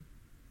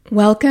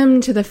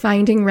Welcome to the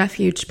Finding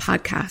Refuge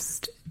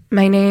podcast.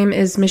 My name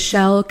is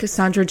Michelle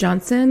Cassandra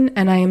Johnson,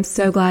 and I am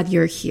so glad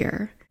you're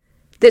here.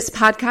 This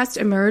podcast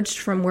emerged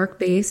from work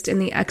based in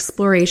the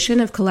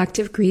exploration of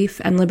collective grief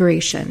and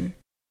liberation.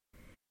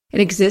 It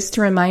exists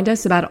to remind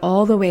us about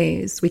all the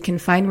ways we can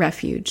find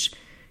refuge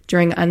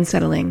during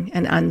unsettling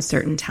and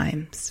uncertain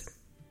times.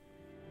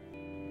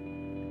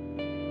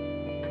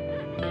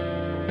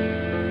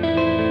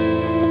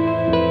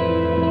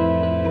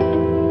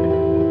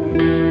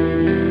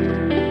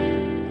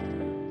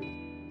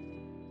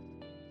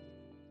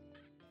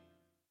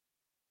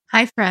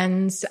 Hi,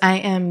 friends. I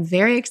am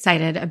very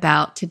excited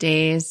about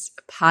today's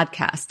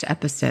podcast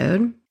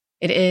episode.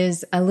 It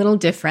is a little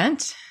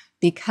different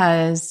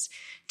because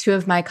two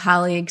of my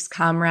colleagues,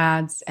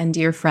 comrades, and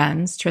dear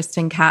friends,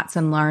 Tristan Katz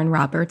and Lauren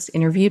Roberts,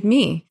 interviewed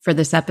me for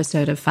this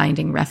episode of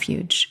Finding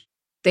Refuge.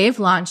 They've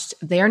launched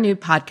their new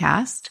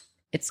podcast.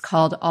 It's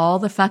called All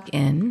the Fuck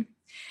In,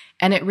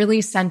 and it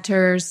really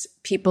centers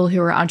people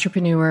who are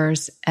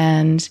entrepreneurs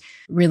and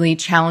really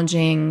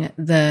challenging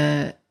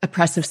the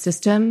oppressive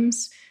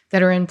systems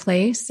that are in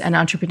place and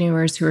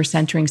entrepreneurs who are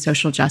centering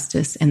social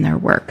justice in their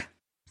work.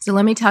 So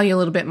let me tell you a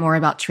little bit more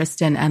about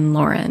Tristan and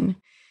Lauren.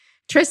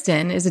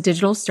 Tristan is a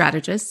digital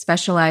strategist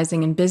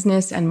specializing in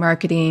business and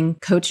marketing,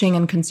 coaching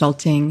and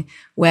consulting,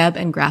 web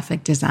and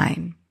graphic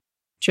design.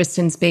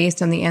 Tristan's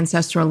based on the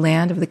ancestral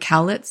land of the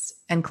Cowlitz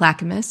and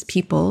Clackamas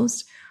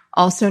peoples,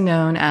 also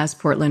known as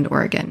Portland,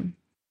 Oregon.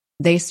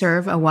 They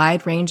serve a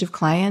wide range of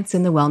clients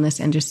in the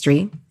wellness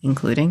industry,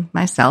 including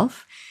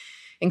myself,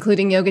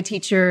 including yoga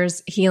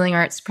teachers, healing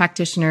arts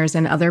practitioners,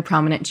 and other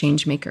prominent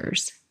change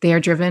makers. They are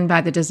driven by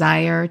the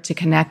desire to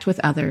connect with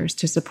others,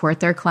 to support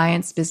their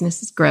clients'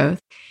 business' growth,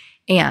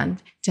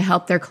 and to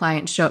help their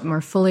clients show up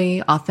more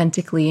fully,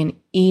 authentically, and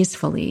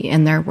easefully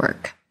in their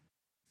work.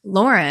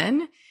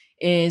 Lauren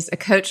is a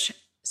coach,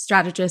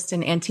 strategist,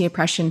 and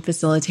anti-oppression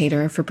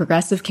facilitator for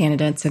progressive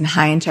candidates and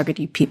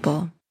high-integrity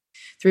people.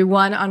 Through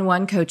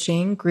one-on-one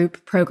coaching,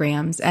 group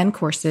programs, and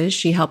courses,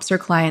 she helps her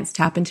clients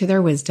tap into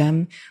their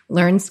wisdom,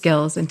 learn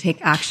skills, and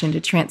take action to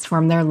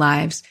transform their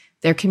lives,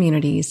 their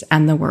communities,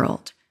 and the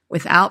world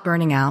without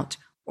burning out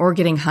or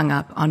getting hung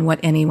up on what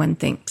anyone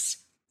thinks.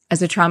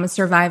 As a trauma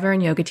survivor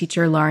and yoga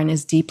teacher, Lauren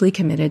is deeply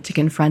committed to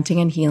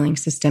confronting and healing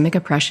systemic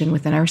oppression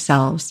within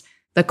ourselves,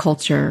 the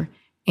culture,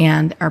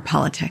 and our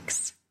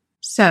politics.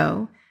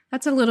 So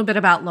that's a little bit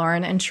about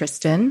Lauren and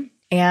Tristan,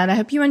 and I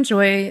hope you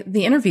enjoy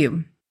the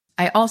interview.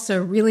 I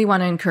also really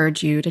want to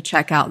encourage you to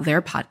check out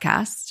their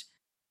podcast,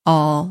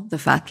 All the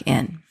Fuck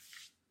In.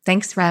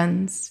 Thanks,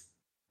 friends.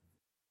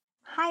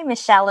 Hi,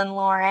 Michelle and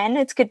Lauren.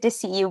 It's good to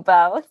see you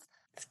both.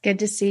 It's good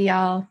to see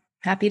y'all.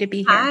 Happy to be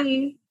here.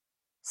 Hi.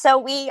 So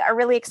we are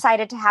really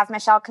excited to have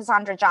Michelle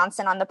Cassandra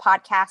Johnson on the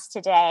podcast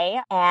today.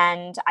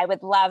 And I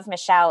would love,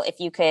 Michelle, if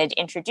you could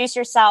introduce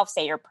yourself,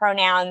 say your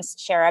pronouns,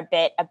 share a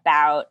bit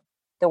about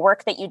the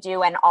work that you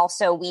do, and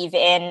also weave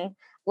in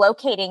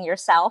locating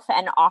yourself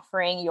and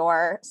offering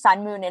your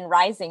sun, moon, and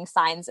rising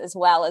signs as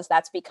well, as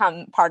that's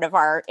become part of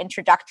our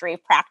introductory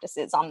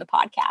practices on the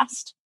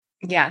podcast.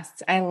 Yes,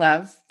 I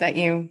love that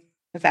you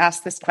have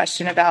asked this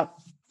question about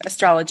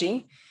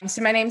astrology.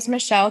 So my name is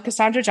Michelle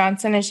Cassandra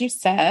Johnson, as you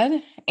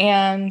said,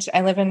 and I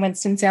live in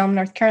Winston-Salem,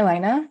 North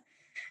Carolina.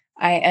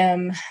 I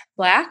am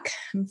Black,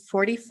 I'm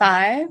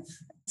 45,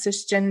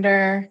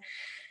 cisgender,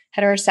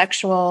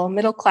 heterosexual,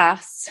 middle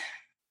class,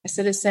 a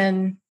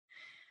citizen,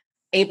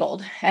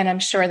 abled. And I'm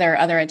sure there are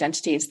other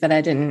identities that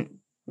I didn't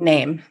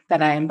name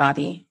that I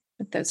embody,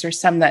 but those are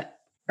some that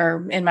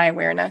are in my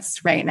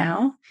awareness right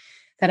now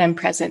that I'm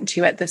present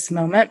to at this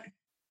moment.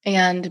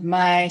 And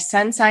my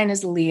sun sign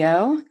is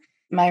Leo,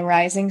 my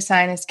rising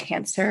sign is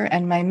Cancer,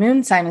 and my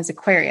moon sign is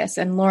Aquarius.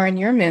 And Lauren,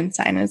 your moon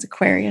sign is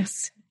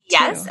Aquarius.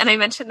 Yes, and I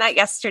mentioned that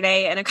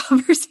yesterday in a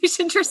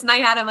conversation Tristan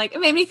and I had. I'm like, it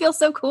made me feel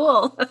so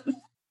cool.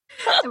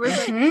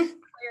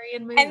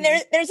 And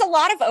there's a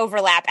lot of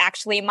overlap,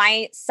 actually.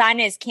 My sun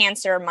is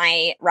Cancer,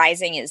 my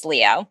rising is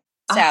Leo.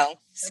 So,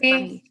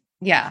 see,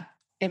 yeah,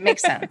 it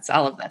makes sense.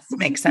 All of this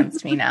makes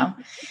sense to me now.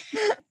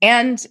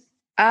 And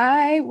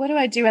what do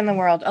I do in the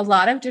world? A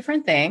lot of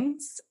different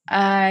things.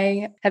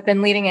 I have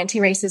been leading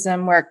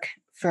anti-racism work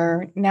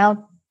for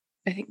now,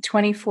 I think,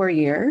 24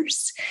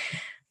 years,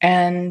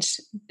 and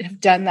have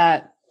done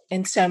that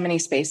in so many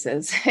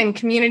spaces, in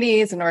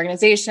communities and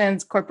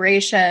organizations,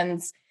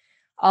 corporations,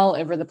 all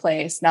over the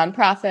place,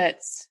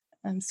 nonprofits.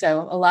 And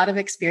so a lot of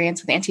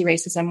experience with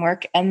anti-racism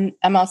work. And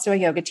I'm also a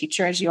yoga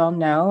teacher, as you all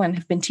know, and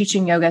have been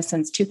teaching yoga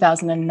since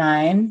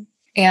 2009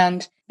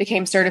 and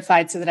became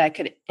certified so that I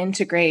could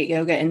integrate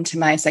yoga into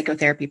my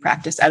psychotherapy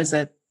practice.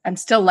 I'm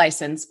still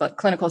licensed, but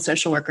clinical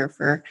social worker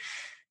for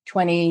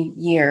 20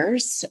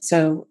 years.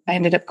 So I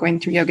ended up going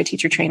through yoga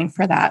teacher training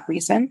for that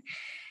reason.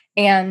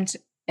 And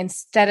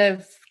instead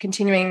of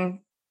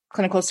continuing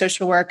clinical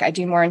social work, I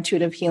do more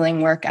intuitive healing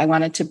work. I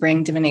wanted to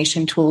bring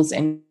divination tools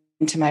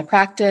into my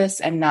practice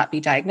and not be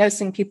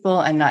diagnosing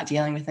people and not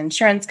dealing with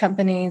insurance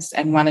companies,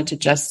 and wanted to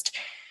just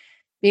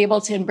be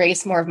able to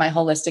embrace more of my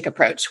holistic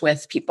approach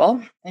with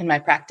people in my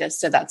practice.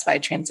 So that's why I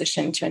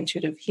transitioned to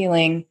intuitive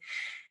healing.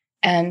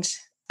 And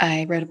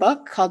I wrote a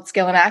book called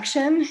Skill in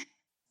Action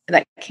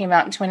that came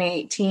out in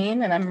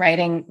 2018, and I'm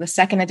writing the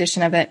second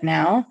edition of it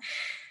now.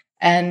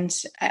 And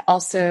I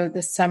also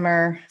this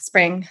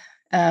spring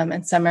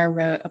and summer,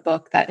 wrote a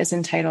book that is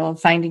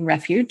entitled Finding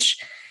Refuge,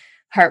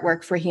 Heart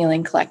Work for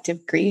Healing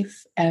Collective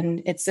Grief.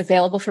 And it's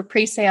available for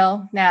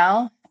pre-sale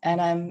now.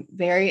 And I'm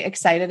very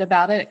excited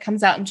about it. It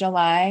comes out in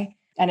July,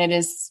 and it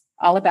is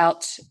all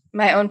about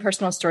my own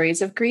personal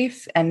stories of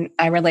grief. And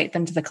I relate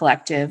them to the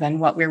collective and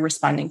what we're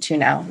responding to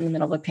now in the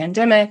middle of a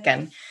pandemic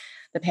and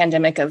the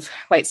pandemic of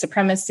white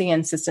supremacy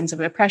and systems of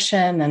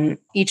oppression. And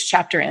each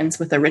chapter ends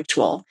with a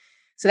ritual.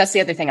 So that's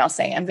the other thing I'll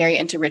say. I'm very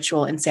into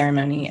ritual and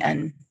ceremony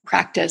and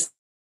practice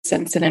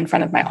and sit in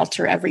front of my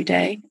altar every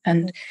day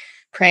and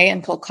pray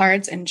and pull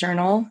cards and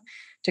journal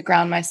to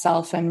ground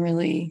myself and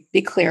really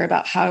be clear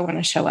about how I want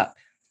to show up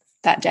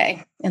that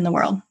day in the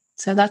world.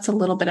 So that's a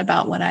little bit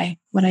about what I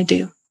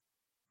do.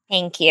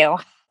 Thank you.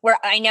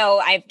 I know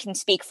I can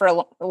speak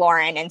for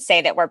Lauren and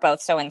say that we're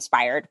both so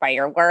inspired by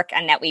your work,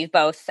 and that we've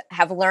both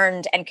have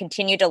learned and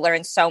continue to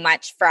learn so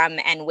much from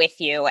and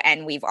with you.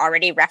 And we've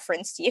already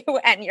referenced you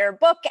and your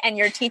book and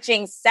your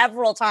teachings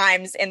several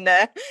times in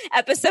the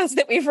episodes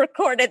that we've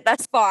recorded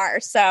thus far.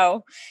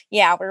 So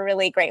yeah, we're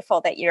really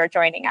grateful that you're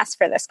joining us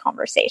for this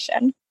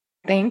conversation.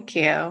 Thank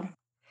you.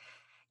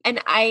 And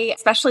I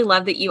especially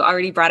love that you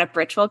already brought up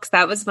ritual, because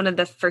that was one of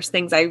the first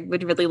things I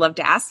would really love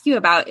to ask you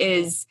about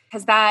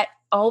has that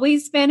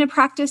always been a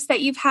practice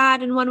that you've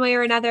had in one way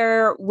or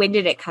another? When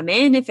did it come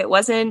in if it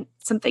wasn't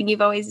something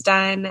you've always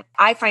done?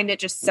 I find it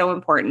just so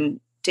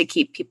important to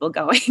keep people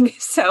going.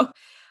 So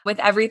with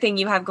everything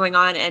you have going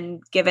on,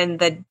 and given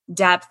the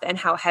depth and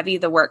how heavy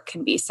the work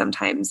can be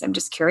sometimes, I'm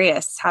just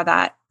curious how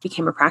that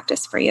became a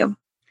practice for you.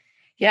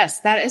 Yes,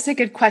 that is a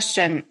good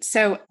question.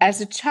 So as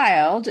a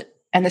child,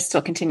 and this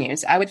still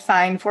continues, I would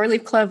find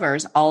 4-leaf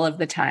clovers all of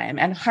the time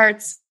and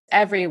hearts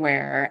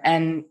everywhere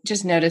and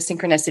just notice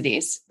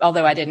synchronicities,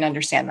 although I didn't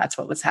understand that's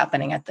what was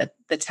happening at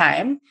the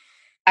time.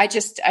 I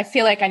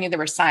feel like I knew there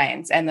were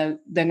signs, and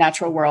the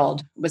natural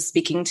world was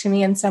speaking to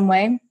me in some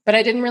way, but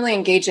I didn't really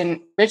engage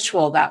in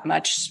ritual that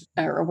much,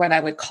 or what I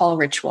would call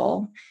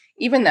ritual,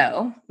 even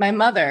though my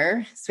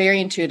mother is very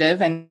intuitive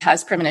and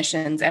has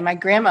premonitions, and my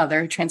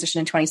grandmother, who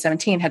transitioned in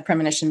 2017, had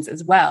premonitions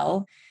as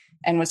well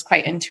and was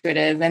quite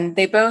intuitive. And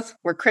they both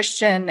were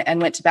Christian and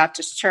went to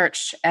Baptist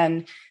church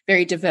and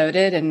very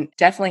devoted, and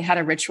definitely had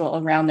a ritual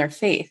around their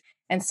faith.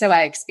 And so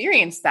I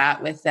experienced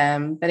that with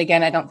them. But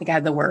again, I don't think I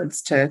had the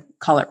words to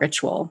call it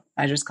ritual.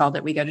 I just called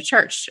it, we go to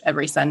church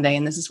every Sunday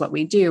and this is what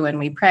we do, and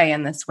we pray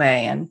in this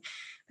way.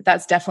 But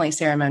that's definitely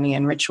ceremony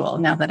and ritual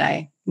now that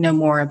I know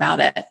more about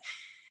it.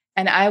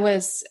 And I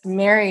was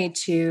married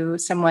to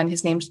someone,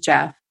 his name's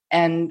Jeff,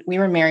 and we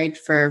were married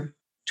for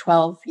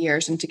 12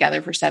 years and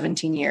together for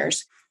 17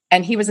 years.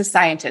 And he was a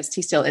scientist.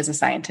 He still is a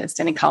scientist,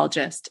 an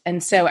ecologist.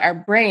 And so our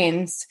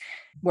brains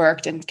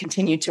worked and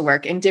continued to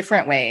work in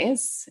different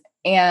ways.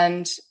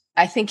 And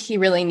I think he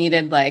really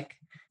needed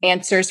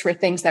answers for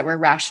things that were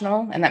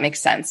rational. And that makes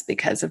sense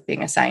because of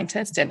being a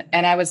scientist. And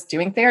I was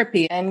doing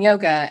therapy and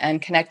yoga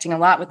and connecting a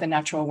lot with the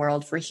natural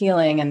world for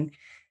healing. And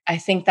I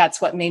think that's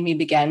what made me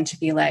begin to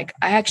be I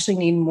actually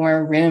need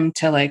more room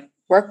to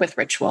work with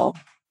ritual.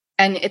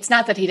 And it's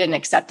not that he didn't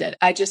accept it.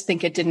 I just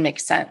think it didn't make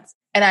sense.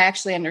 And I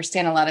actually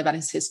understand a lot about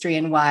his history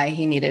and why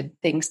he needed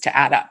things to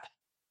add up.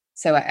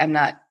 So I'm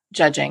not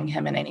judging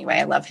him in any way.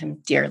 I love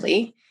him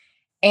dearly.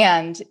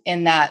 And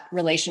in that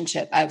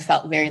relationship, I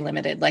felt very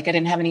limited. I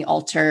didn't have any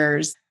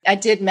altars. I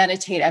did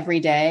meditate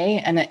every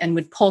day and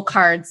would pull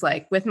cards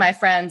with my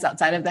friends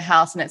outside of the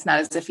house. And it's not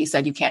as if he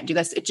said, you can't do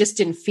this. It just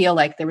didn't feel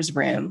like there was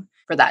room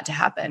for that to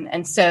happen.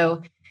 And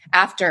so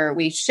after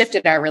we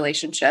shifted our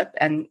relationship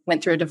and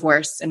went through a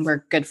divorce, and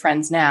we're good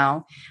friends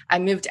now, I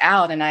moved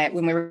out, and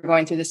when we were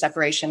going through the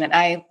separation, and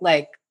I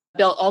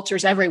built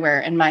altars everywhere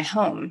in my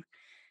home,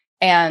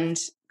 and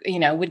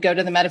would go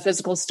to the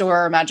metaphysical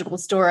store or magical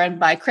store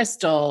and buy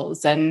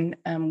crystals, and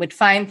would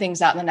find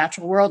things out in the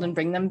natural world and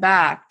bring them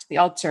back to the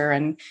altar,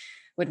 and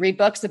would read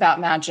books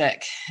about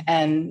magic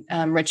and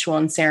ritual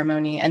and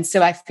ceremony. And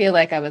so I feel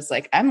like I was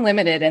I'm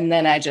limited. And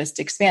then I just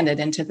expanded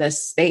into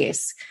this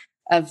space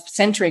of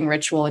centering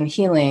ritual and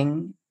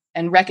healing,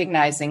 and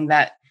recognizing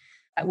that,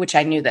 which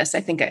I knew this, I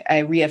think I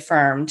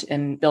reaffirmed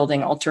in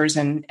building altars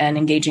and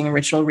engaging in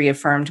ritual,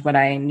 reaffirmed what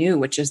I knew,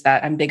 which is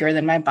that I'm bigger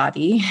than my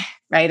body,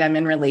 right? I'm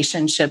in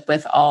relationship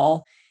with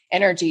all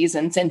energies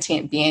and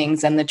sentient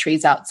beings and the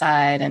trees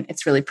outside. And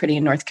it's really pretty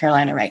in North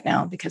Carolina right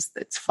now because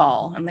it's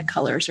fall and the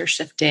colors are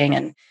shifting,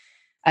 and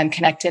I'm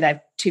connected. I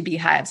have 2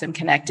 beehives. I'm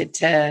connected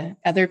to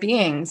other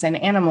beings and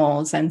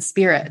animals and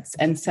spirits.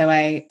 And so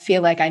I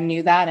feel like I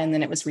knew that. And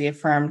then it was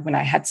reaffirmed when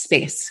I had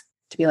space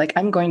to be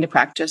I'm going to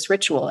practice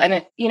ritual. And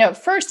at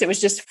first it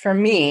was just for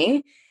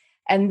me.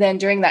 And then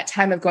during that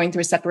time of going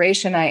through a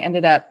separation, I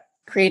ended up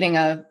creating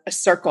a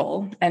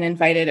circle and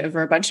invited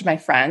over a bunch of my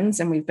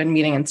friends. And we've been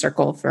meeting in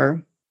circle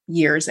for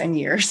years and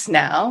years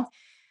now.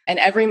 And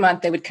every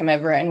month they would come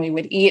over and we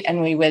would eat,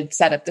 and we would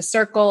set up the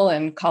circle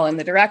and call in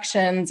the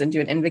directions and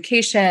do an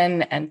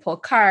invocation and pull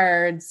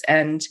cards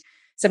and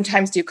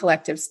sometimes do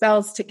collective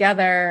spells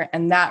together.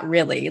 And that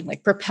really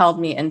like propelled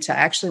me into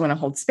I actually want to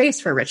hold space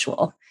for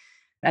ritual.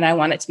 And I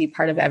want it to be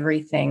part of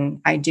everything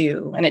I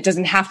do. And it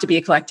doesn't have to be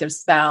a collective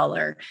spell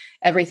or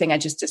everything I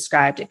just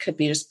described. It could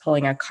be just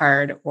pulling a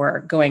card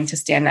or going to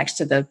stand next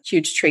to the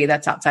huge tree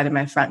that's outside of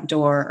my front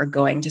door or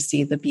going to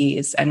see the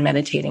bees and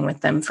meditating with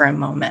them for a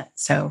moment.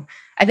 So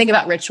I think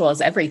about ritual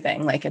as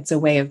everything, like it's a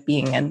way of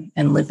being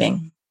and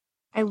living.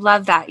 I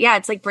love that. Yeah,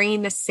 it's like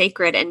bringing the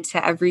sacred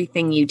into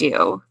everything you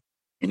do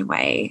in a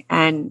way.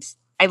 And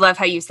I love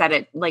how you said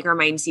it like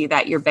reminds you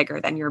that you're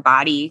bigger than your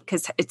body,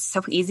 because it's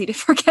so easy to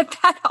forget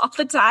that all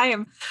the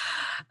time.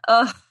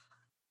 Because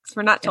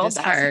we're not told it's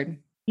that. Hard.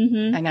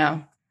 Mm-hmm. I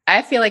know.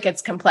 I feel like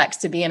it's complex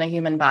to be in a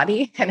human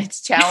body and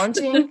it's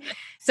challenging.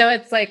 So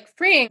it's like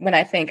freeing when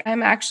I think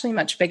I'm actually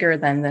much bigger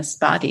than this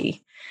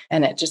body.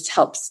 And it just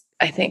helps,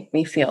 I think,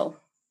 me feel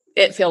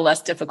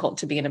less difficult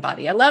to be in a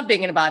body. I love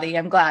being in a body.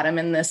 I'm glad I'm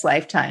in this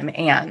lifetime,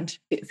 and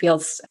it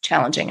feels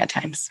challenging at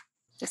times.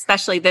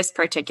 Especially this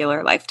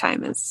particular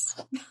lifetime is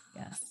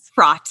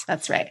fraught.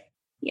 That's right.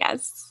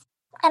 Yes.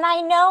 And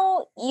I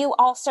know you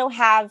also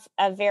have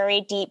a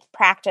very deep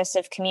practice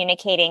of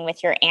communicating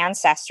with your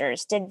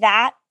ancestors. Did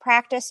that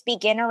practice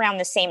begin around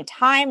the same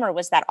time, or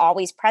was that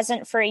always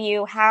present for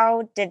you?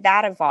 How did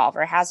that evolve,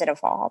 or has it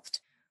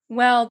evolved?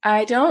 Well,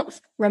 I don't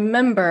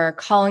remember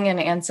calling in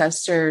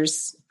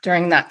ancestors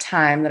during that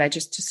time that I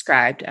just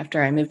described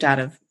after I moved out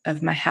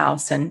of my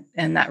house and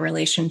that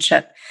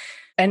relationship.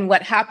 And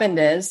what happened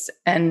is,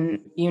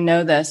 and you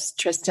know this,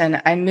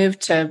 Tristan, I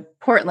moved to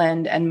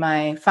Portland and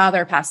my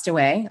father passed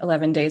away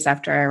 11 days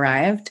after I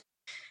arrived.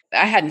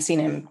 I hadn't seen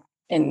him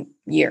in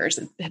years.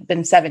 It had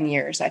been 7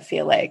 years, I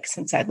feel like,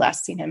 since I'd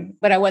last seen him.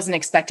 But I wasn't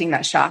expecting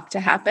that shock to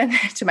happen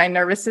to my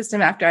nervous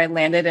system after I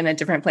landed in a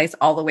different place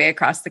all the way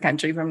across the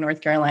country from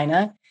North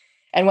Carolina.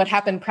 And what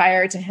happened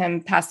prior to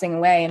him passing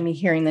away and me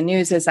hearing the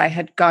news is I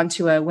had gone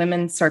to a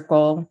women's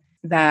circle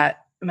that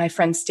my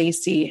friend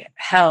Stacy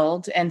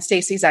held. And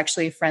Stacy's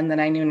actually a friend that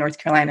I knew in North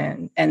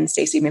Carolina, and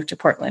Stacy moved to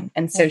Portland.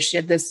 And so she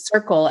had this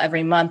circle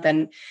every month.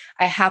 And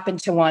I happened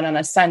to one on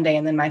a Sunday,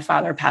 and then my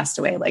father passed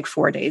away like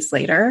 4 days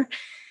later.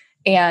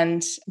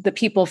 And the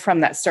people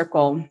from that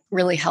circle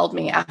really held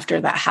me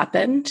after that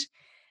happened.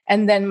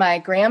 And then my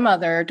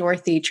grandmother,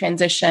 Dorothy,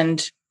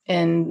 transitioned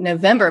in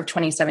November of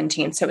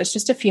 2017. So it was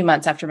just a few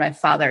months after my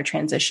father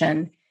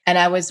transitioned. And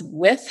I was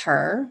with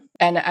her,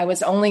 and I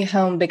was only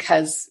home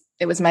because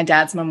it was my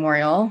dad's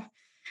memorial.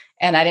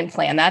 And I didn't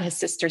plan that. His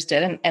sisters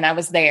did. And I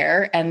was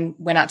there and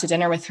went out to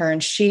dinner with her,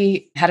 and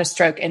she had a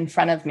stroke in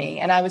front of me.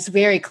 And I was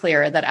very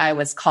clear that I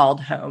was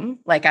called home.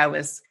 Like I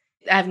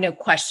have no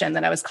question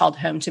that I was called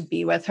home to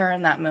be with her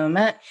in that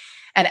moment.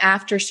 And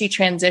after she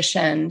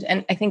transitioned,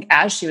 and I think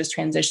as she was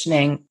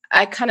transitioning,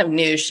 I kind of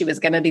knew she was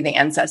going to be the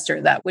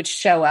ancestor that would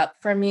show up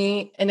for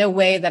me in a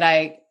way that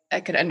I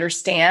could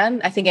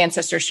understand. I think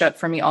ancestors show up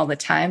for me all the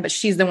time, but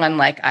she's the one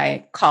like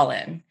I call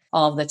in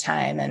all the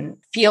time and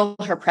feel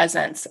her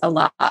presence a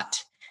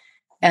lot.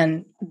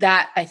 And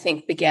that, I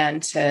think, began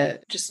to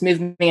just move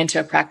me into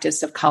a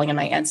practice of calling in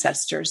my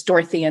ancestors,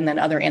 Dorothy, and then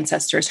other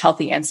ancestors,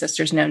 healthy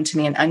ancestors known to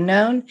me and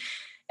unknown.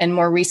 And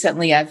more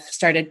recently, I've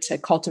started to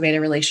cultivate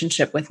a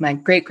relationship with my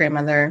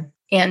great-grandmother,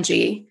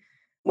 Angie,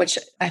 which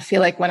I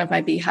feel like one of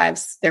my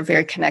beehives, they're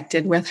very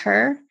connected with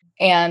her.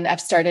 And I've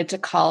started to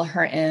call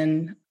her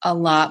in a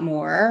lot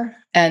more.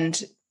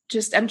 And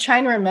just, I'm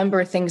trying to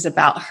remember things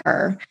about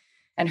her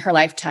and her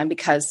lifetime,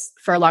 because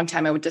for a long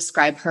time I would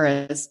describe her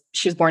as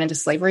she was born into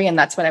slavery, and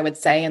that's what I would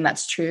say, and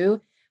that's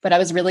true. But I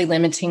was really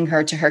limiting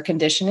her to her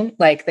condition,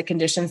 like the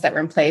conditions that were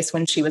in place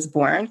when she was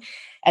born.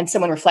 And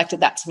someone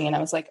reflected that to me, and I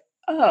was like,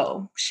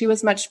 oh, she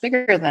was much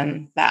bigger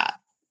than that.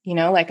 You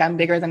know, like I'm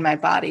bigger than my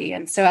body.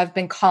 And so I've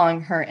been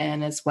calling her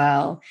in as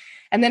well.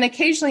 And then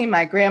occasionally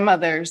my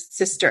grandmother's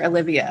sister,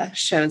 Olivia,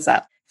 shows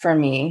up for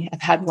me.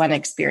 I've had one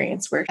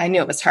experience where I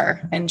knew it was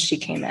her and she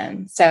came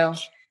in. So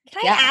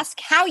can I ask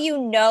how you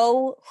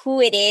know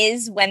who it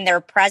is when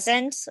they're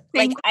present?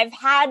 Like I've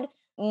had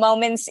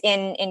moments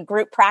in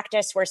group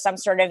practice where some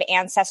sort of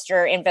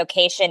ancestor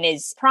invocation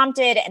is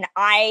prompted and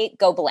I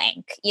go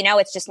blank. You know,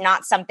 it's just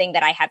not something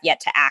that I have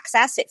yet to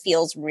access. It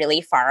feels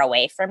really far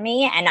away from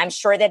me. And I'm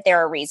sure that there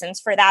are reasons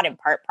for that, in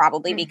part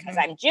probably because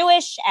I'm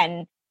Jewish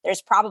and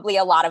there's probably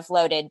a lot of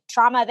loaded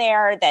trauma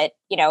there that,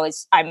 you know,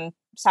 I'm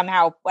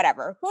somehow,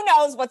 whatever, who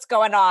knows what's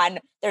going on.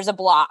 There's a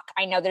block.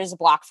 I know there's a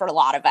block for a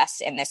lot of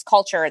us in this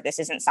culture. This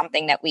isn't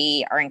something that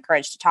we are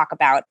encouraged to talk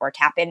about or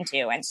tap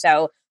into. And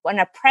so when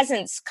a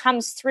presence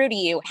comes through to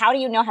you, how do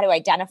you know how to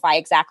identify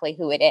exactly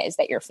who it is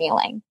that you're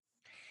feeling?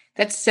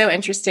 That's so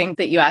interesting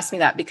that you asked me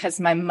that, because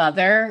my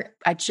mother,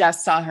 I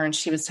just saw her and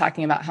she was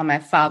talking about how my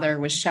father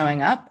was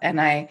showing up, and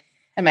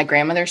my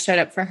grandmother showed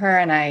up for her.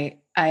 And I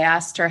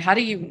asked her, how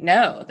do you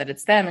know that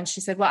it's them? And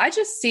she said, well, I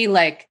just see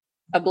like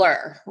a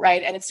blur,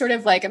 right? And it's sort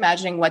of like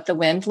imagining what the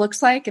wind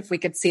looks like. If we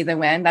could see the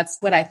wind, that's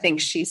what I think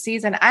she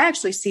sees. And I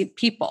actually see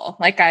people.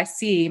 Like I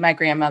see my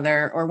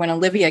grandmother, or when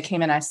Olivia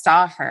came in, I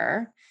saw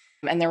her.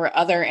 And there were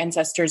other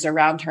ancestors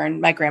around her,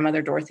 and my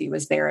grandmother Dorothy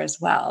was there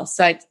as well.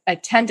 So I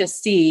tend to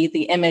see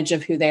the image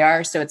of who they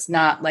are. So it's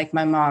not like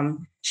my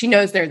mom, she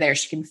knows they're there,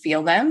 she can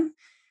feel them,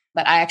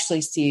 but I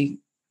actually see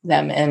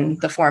them in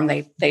the form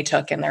they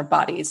took in their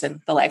bodies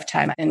and the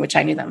lifetime in which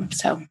I knew them.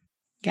 So,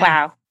 yeah.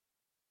 Wow.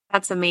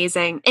 That's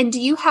amazing. And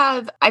do you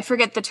have, I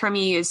forget the term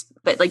you used,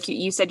 but like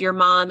you said, your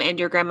mom and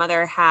your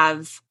grandmother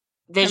have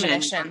vision.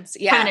 Premonitions.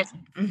 Yeah.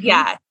 Premonitions. Mm-hmm.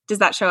 Yeah. Does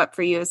that show up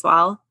for you as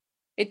well?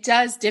 It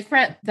does,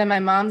 different than my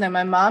mom, though.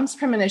 My mom's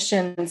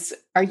premonitions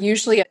are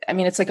usually,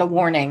 it's like a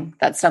warning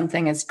that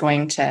something is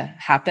going to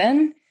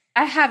happen.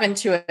 I have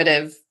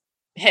intuitive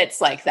hits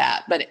like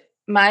that, but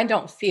mine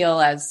don't feel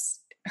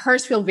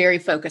hers feel very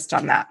focused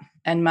on that,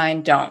 and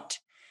mine don't.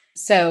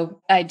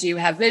 So I do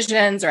have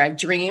visions, or I have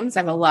dreams.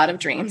 I have a lot of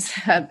dreams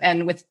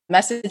and with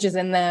messages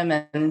in them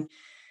and,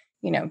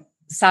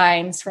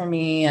 signs for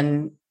me,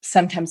 and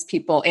sometimes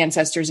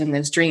ancestors in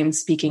those dreams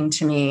speaking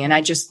to me. And I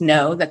just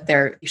know that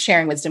they're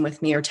sharing wisdom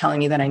with me or telling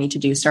me that I need to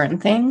do certain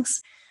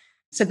things.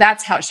 So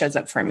that's how it shows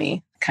up for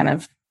me, kind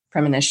of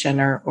premonition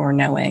or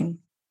knowing.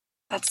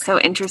 That's so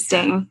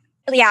interesting.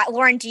 Yeah.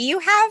 Lauren, do you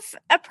have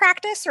a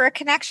practice or a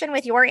connection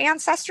with your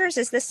ancestors?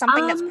 Is this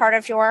something that's part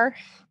of your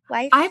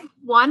life? I've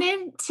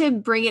wanted to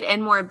bring it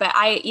in more, but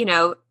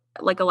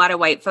like a lot of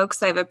white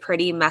folks, I have a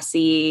pretty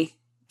messy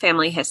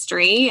family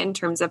history in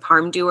terms of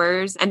harm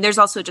doers. And there's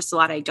also just a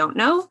lot I don't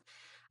know,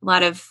 a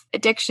lot of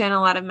addiction, a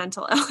lot of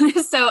mental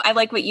illness. So I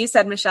like what you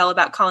said, Michelle,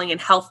 about calling in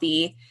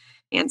healthy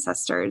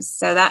ancestors.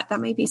 So that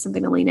might be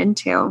something to lean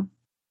into.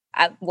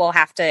 We'll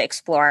have to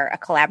explore a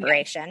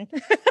collaboration.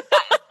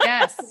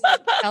 Yeah. Yes.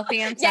 Healthy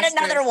ancestors. Yet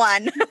another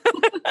one.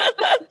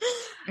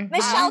 Mm-hmm.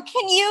 Michelle,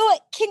 can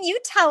you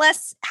tell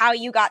us how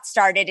you got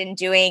started in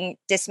doing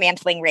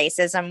dismantling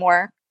racism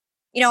work?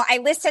 I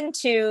listened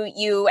to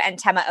you and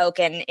Tema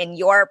Okun in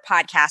your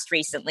podcast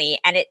recently,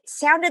 and it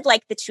sounded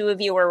like the two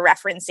of you were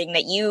referencing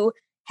that you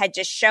had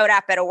just showed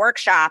up at a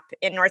workshop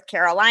in North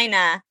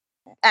Carolina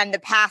and the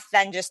path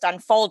then just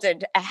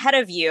unfolded ahead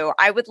of you.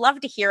 I would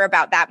love to hear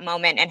about that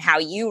moment and how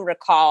you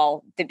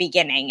recall the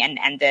beginning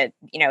and the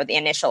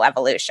initial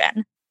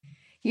evolution.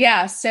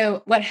 Yeah.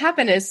 So what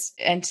happened is,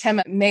 and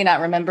Tema may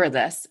not remember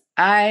this,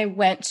 I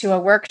went to a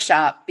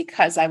workshop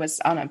because I was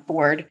on a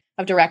board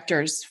of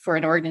directors for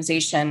an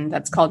organization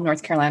that's called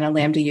North Carolina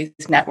Lambda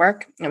Youth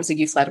Network. It was a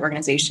youth-led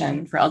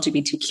organization for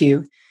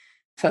LGBTQ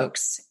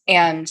folks.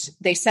 And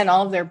they sent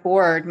all of their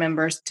board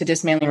members to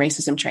dismantling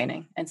racism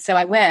training. And so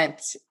I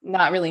went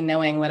not really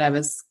knowing what I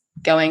was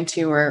going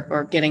to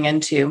or getting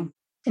into.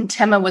 And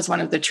Tema was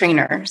one of the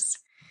trainers.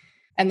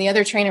 And the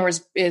other trainer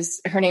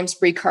her name's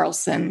Bree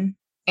Carlson.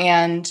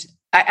 And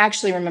I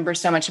actually remember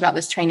so much about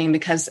this training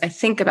because I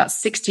think about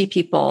 60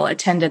 people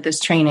attended this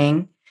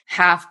training,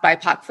 half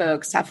BIPOC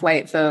folks, half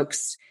white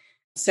folks.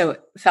 So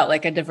it felt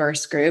like a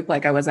diverse group,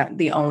 like I wasn't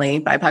the only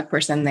BIPOC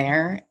person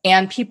there,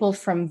 and people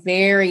from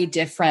very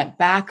different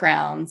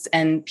backgrounds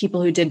and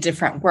people who did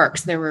different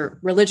works. There were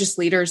religious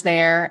leaders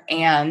there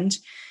and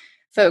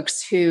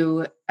folks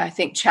who I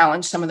think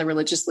challenged some of the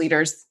religious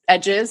leaders'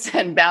 edges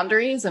and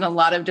boundaries in a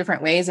lot of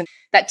different ways. And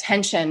that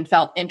tension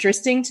felt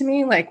interesting to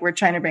me. Like we're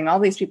trying to bring all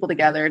these people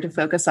together to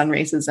focus on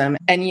racism.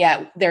 And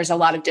yet there's a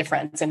lot of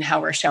difference in how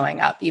we're showing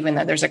up, even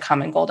though there's a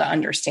common goal to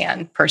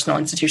understand personal,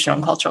 institutional,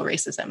 and cultural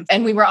racism.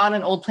 And we were on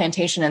an old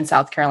plantation in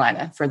South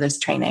Carolina for this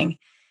training.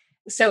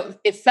 So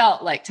it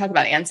felt like, talk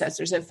about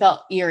ancestors, it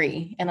felt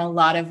eerie in a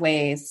lot of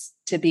ways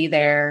to be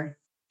there,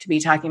 to be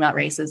talking about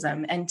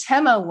racism. And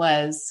Tema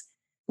was,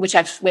 which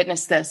I've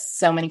witnessed this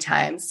so many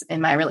times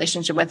in my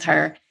relationship with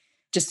her,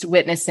 just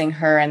witnessing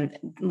her and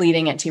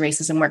leading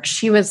anti-racism work.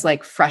 She was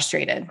like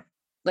frustrated.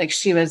 Like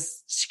she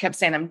kept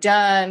saying, I'm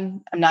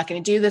done. I'm not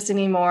going to do this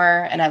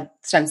anymore. And I've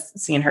since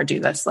seen her do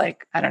this,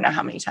 like, I don't know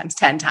how many times,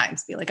 10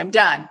 times, be like, I'm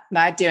done,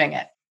 not doing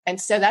it. And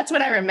so that's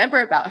what I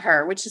remember about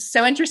her, which is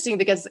so interesting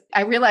because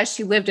I realized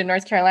she lived in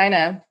North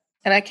Carolina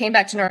and I came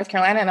back to North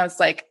Carolina and I was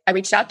like, I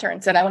reached out to her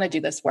and said, I want to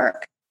do this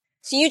work.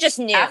 So you just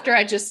knew. After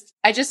I just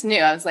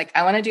knew. I was like,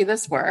 I want to do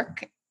this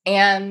work.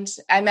 And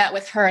I met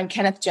with her and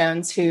Kenneth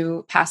Jones,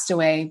 who passed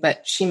away,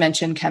 but she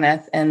mentioned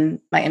Kenneth in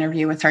my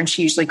interview with her, and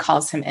she usually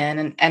calls him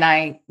in, and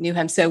I knew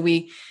him. So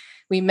we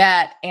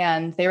met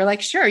and they were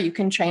like, sure, you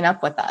can train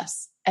up with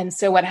us. And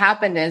so what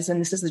happened is,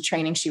 and this is the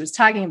training she was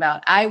talking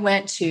about, I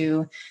went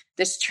to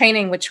this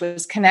training, which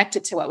was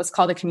connected to what was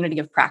called a community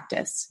of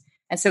practice.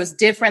 And so it was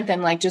different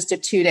than like just a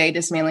 2-day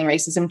dismantling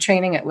racism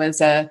training. It was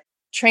a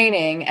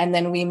training. And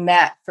then we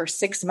met for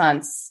 6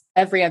 months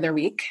every other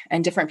week,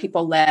 and different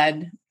people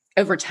led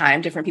over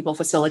time, different people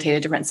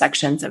facilitated different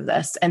sections of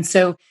this. And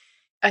so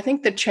I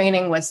think the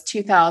training was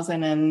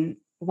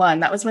 2001.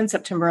 That was when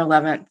September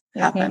 11th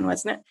happened,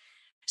 wasn't it?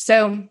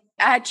 So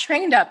I had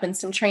trained up in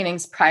some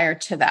trainings prior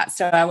to that.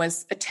 So I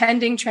was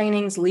attending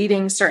trainings,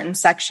 leading certain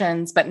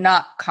sections, but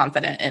not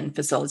confident in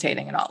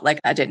facilitating at all. Like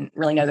I didn't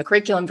really know the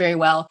curriculum very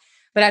well,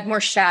 but I'd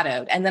more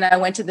shadowed. And then I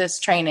went to this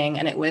training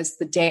and it was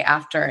the day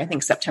after, I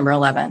think September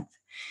 11th.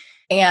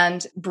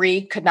 And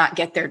Bree could not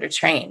get there to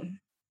train.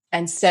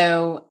 And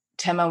so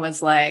Tema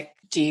was like,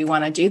 do you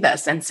want to do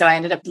this? And so I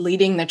ended up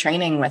leading the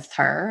training with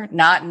her,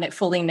 not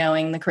fully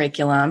knowing the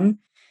curriculum,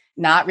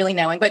 not really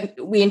knowing, but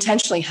we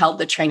intentionally held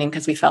the training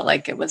because we felt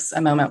like it was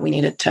a moment we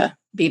needed to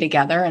be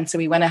together. And so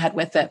we went ahead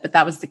with it, but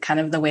that was the kind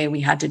of the way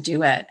we had to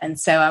do it. And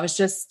so I was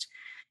just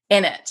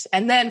in it.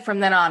 And then from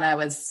then on, I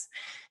was,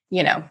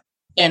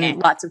 in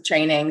lots of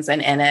trainings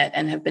and in it,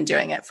 and have been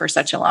doing it for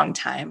such a long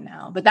time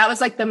now. But that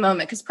was like the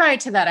moment, because prior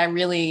to that, I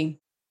really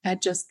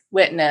had just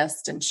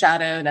witnessed and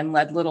shadowed and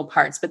led little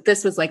parts. But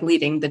this was like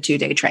leading the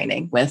 2-day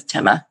training with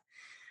Tima,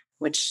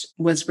 which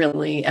was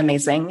really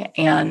amazing.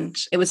 And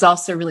it was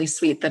also really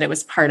sweet that it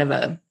was part of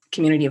a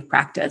community of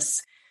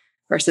practice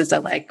versus a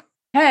like,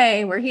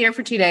 hey, we're here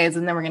for 2 days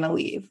and then we're going to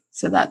leave.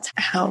 So that's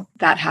how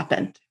that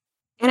happened.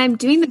 And I'm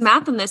doing the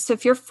math on this. So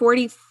if you're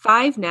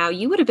 45 now,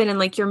 you would have been in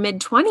like your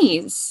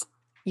mid-20s.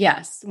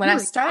 Yes. When I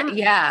started,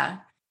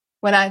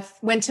 when I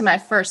went to my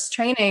first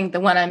training,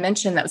 the one I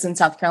mentioned that was in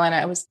South Carolina,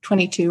 I was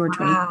 22 or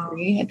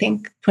 23, I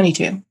think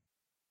 22.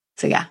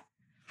 So yeah.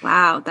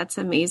 Wow. That's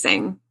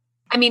amazing.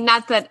 I mean,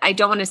 not that I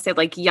don't want to say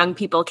like young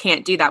people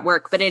can't do that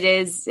work, but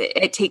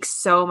it takes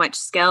so much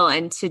skill,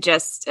 and to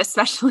just,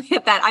 especially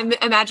at that, I'm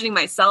imagining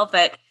myself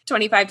at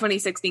 25,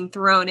 26 being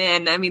thrown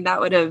in. I mean, that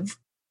would have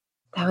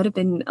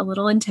been a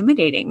little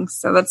intimidating.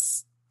 So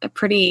that's a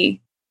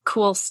pretty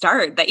cool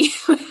start that you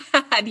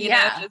had, you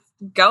know, just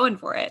going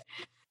for it.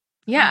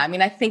 Yeah. I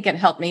mean, I think it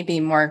helped me be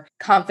more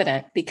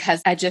confident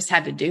because I just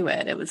had to do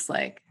it. It was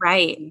like,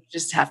 right. You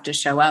just have to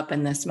show up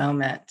in this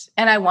moment.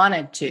 And I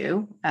wanted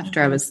to,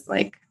 after I was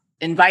like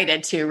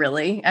invited to,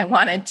 really, I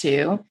wanted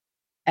to.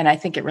 And I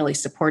think it really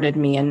supported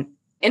me. And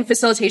in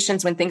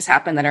facilitations, when things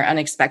happen that are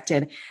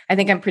unexpected, I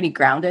think I'm pretty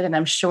grounded, and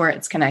I'm sure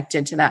it's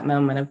connected to that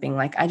moment of being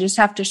like, I just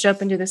have to show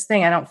up and do this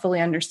thing I don't fully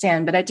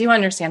understand, but I do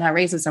understand how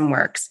racism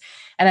works,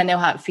 and I know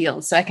how it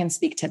feels, so I can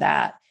speak to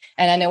that.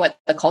 And I know what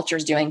the culture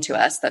is doing to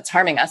us that's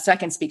harming us, so I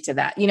can speak to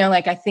that.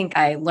 I think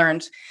I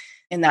learned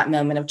in that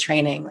moment of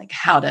training, like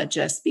how to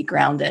just be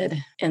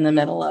grounded in the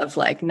middle of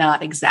like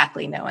not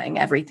exactly knowing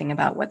everything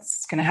about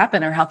what's going to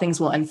happen or how things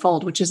will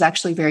unfold, which is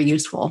actually very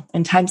useful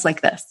in times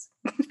like this.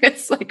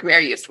 It's like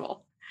very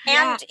useful.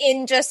 And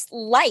in just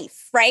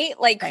life, right?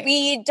 Like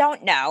we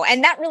don't know.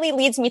 And that really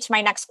leads me to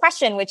my next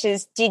question, which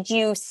is, did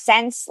you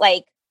sense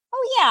like,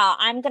 oh yeah,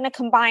 I'm going to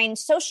combine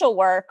social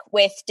work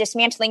with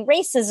dismantling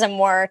racism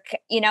work?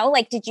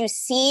 Did you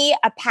see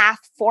a path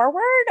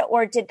forward,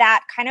 or did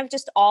that kind of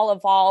just all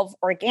evolve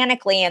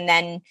organically and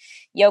then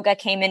yoga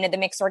came into the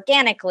mix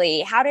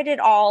organically? How did it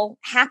all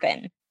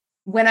happen?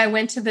 When I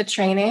went to the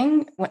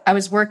training, I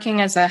was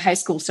working as a high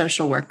school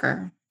social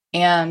worker,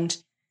 and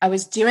I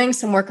was doing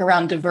some work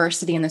around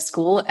diversity in the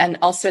school, and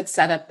also had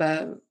set up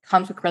a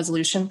conflict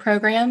resolution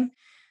program,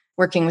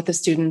 working with the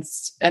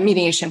students, a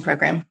mediation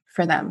program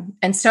for them.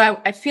 And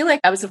so I feel like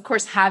I was, of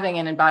course, having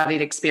an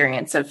embodied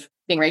experience of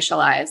being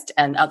racialized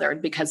and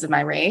othered because of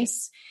my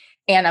race.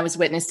 And I was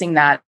witnessing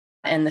that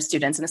in the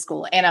students in the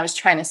school. And I was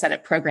trying to set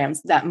up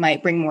programs that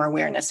might bring more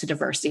awareness to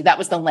diversity. That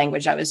was the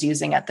language I was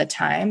using at the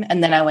time.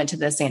 And then I went to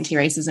this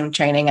anti-racism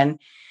training and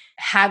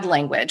had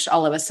language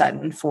all of a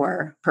sudden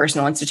for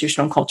personal,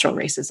 institutional, cultural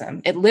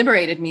racism. It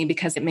liberated me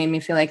because it made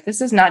me feel like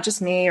this is not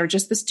just me or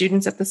just the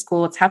students at the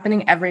school. It's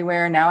happening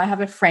everywhere. Now I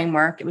have a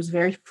framework. It was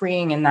very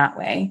freeing in that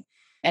way.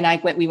 And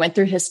we went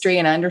through history,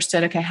 and I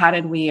understood, okay, how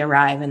did we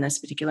arrive in this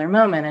particular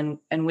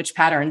moment, and which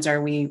patterns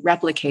are we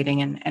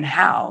replicating, and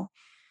how?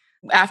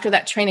 After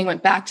that training,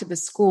 went back to the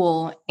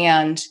school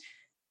and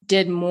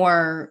did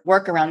more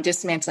work around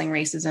dismantling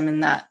racism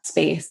in that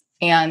space.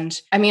 And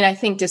I mean, I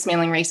think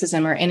dismantling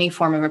racism or any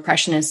form of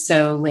oppression is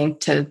so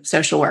linked to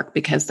social work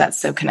because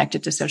that's so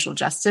connected to social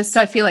justice. So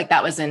I feel like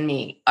that was in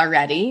me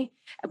already,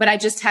 but I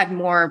just had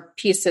more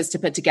pieces to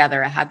put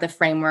together. I had the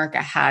framework,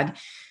 I had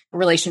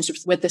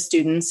relationships with the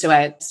students. So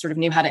I sort of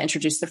knew how to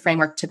introduce the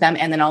framework to them,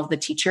 and then all of the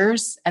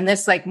teachers. And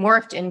this like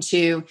morphed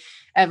into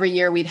every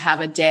year we'd have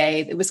a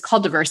day. It was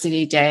called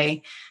Diversity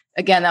Day.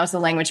 Again, that was the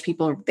language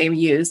they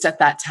used at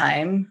that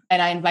time.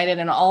 And I invited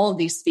in all of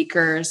these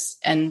speakers,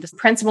 and the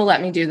principal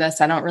let me do this.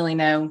 I don't really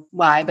know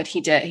why, but he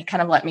did. He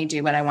kind of let me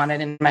do what I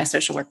wanted in my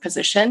social work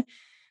position,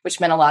 which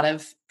meant a lot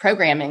of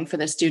programming for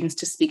the students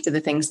to speak to the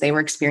things they were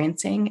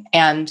experiencing.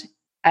 And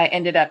I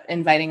ended up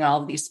inviting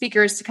all of these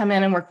speakers to come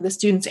in and work with the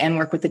students and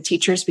work with the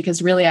teachers,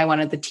 because really I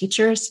wanted the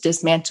teachers to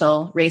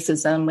dismantle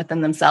racism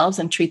within themselves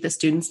and treat the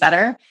students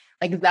better.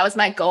 Like that was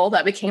my goal.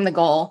 That became the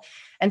goal.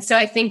 And so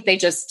I think they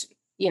just,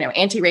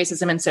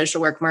 anti-racism and social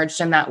work merged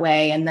in that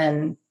way. And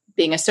then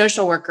being a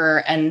social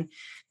worker and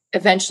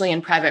eventually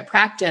in private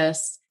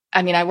practice,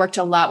 I mean, I worked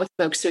a lot with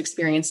folks who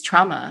experienced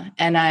trauma,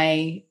 and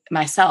I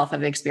myself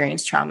have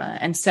experienced trauma.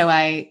 And so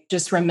I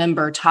just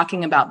remember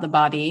talking about the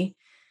body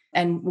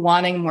and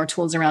wanting more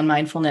tools around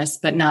mindfulness,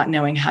 but not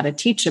knowing how to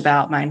teach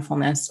about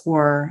mindfulness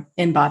or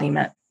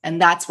embodiment. And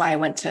that's why I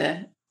went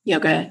to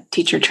yoga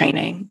teacher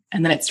training.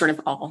 And then it's sort of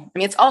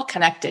it's all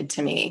connected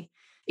to me.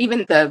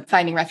 Even the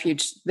Finding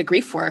Refuge, the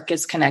grief work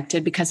is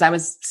connected because I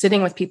was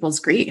sitting with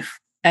people's grief,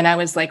 and I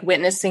was like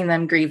witnessing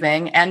them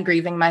grieving and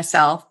grieving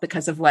myself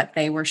because of what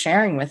they were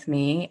sharing with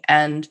me.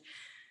 And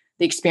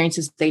the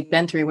experiences they've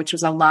been through, which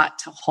was a lot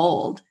to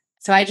hold.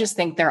 So I just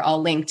think they're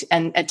all linked.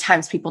 And at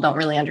times people don't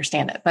really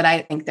understand it, but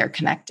I think they're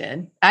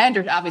connected.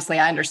 Obviously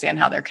I understand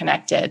how they're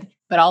connected,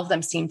 but all of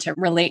them seem to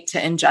relate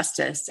to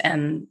injustice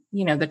and,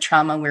 the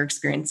trauma we're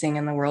experiencing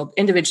in the world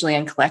individually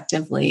and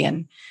collectively,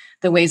 and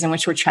the ways in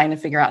which we're trying to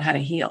figure out how to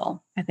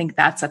heal. I think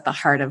that's at the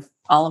heart of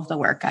all of the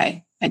work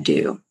I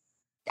do.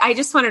 I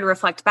just wanted to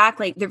reflect back,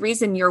 like the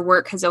reason your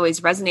work has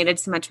always resonated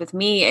so much with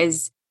me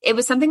is it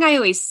was something I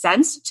always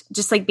sensed,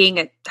 just like being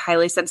a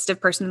highly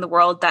sensitive person in the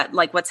world, that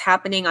like what's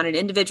happening on an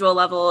individual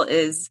level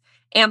is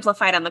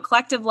amplified on the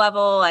collective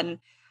level and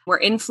we're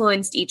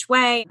influenced each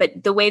way.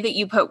 But the way that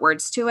you put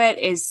words to it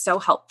is so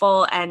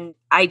helpful. And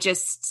I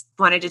just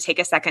wanted to take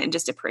a second and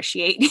just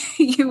appreciate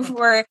you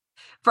for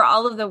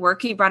all of the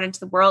work you brought into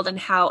the world and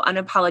how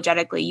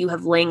unapologetically you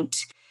have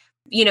linked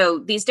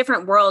these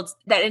different worlds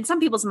that in some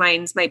people's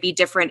minds might be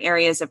different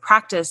areas of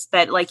practice,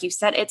 but like you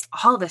said, it's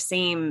all the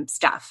same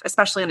stuff,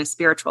 especially on a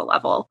spiritual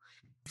level.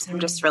 So I'm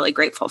just really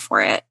grateful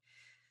for it.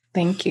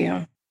 Thank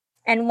you.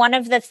 And one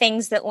of the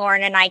things that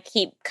Lauren and I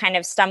keep kind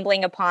of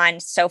stumbling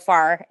upon so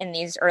far in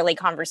these early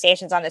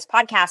conversations on this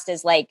podcast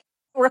is like,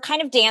 we're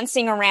kind of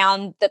dancing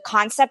around the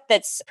concept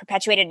that's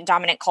perpetuated in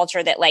dominant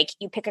culture that like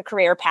you pick a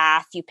career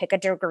path, you pick a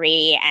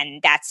degree,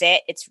 and that's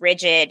it. It's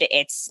rigid,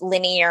 it's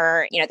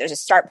linear, there's a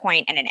start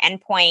point and an end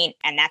point,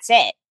 and that's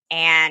it.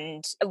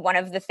 And one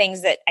of the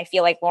things that I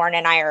feel like Lauren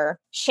and I are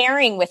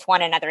sharing with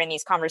one another in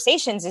these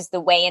conversations is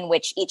the way in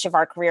which each of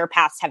our career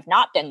paths have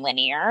not been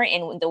linear,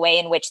 in the way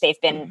in which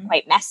they've been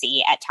quite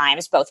messy at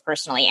times, both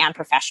personally and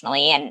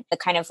professionally, and the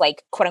kind of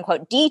like quote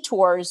unquote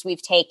detours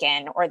we've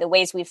taken or the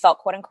ways we've felt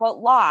quote unquote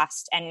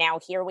lost. And now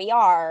here we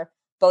are,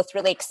 both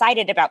really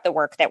excited about the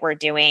work that we're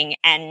doing.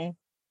 And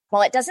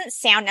well, it doesn't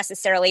sound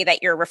necessarily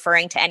that you're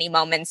referring to any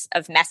moments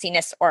of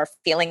messiness or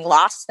feeling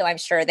lost, though I'm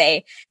sure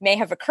they may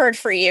have occurred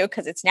for you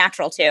because it's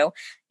natural to.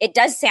 It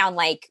does sound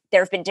like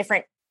there have been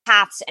different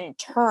paths and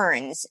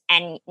turns,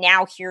 and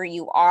now here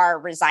you are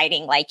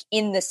residing like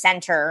in the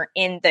center,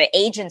 in the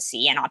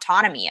agency and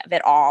autonomy of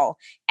it all,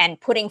 and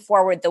putting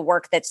forward the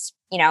work that's,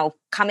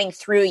 coming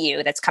through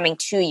you, that's coming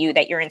to you,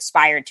 that you're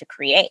inspired to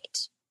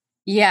create.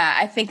 Yeah,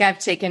 I think I've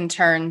taken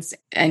turns,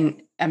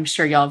 and I'm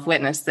sure y'all have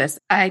witnessed this.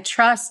 I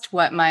trust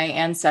what my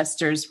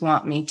ancestors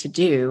want me to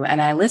do,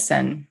 and I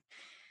listen.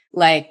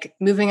 Like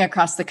moving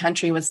across the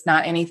country was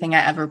not anything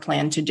I ever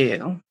planned to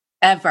do,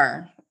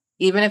 ever.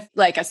 Even if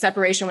like a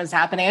separation was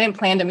happening, I didn't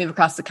plan to move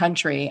across the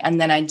country,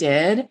 and then I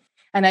did.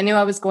 And I knew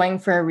I was going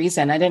for a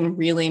reason. I didn't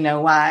really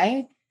know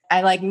why.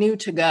 I like knew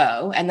to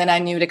go, and then I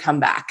knew to come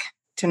back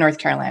to North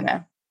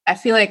Carolina. I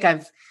feel like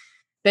I've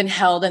been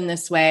held in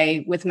this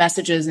way with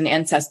messages and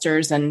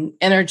ancestors and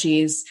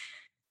energies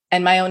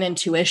and my own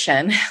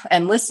intuition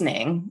and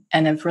listening,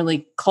 and have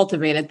really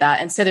cultivated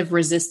that instead of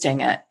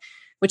resisting it,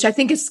 which I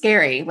think is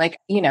scary. Like,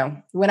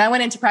 when I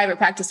went into private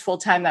practice full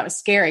time, that was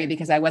scary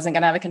because I wasn't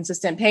going to have a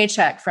consistent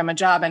paycheck from a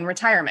job and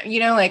retirement,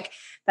 like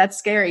that's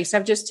scary. So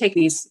I've just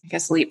taken these,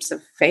 leaps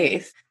of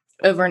faith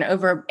over and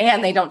over.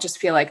 And they don't just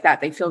feel like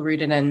that. They feel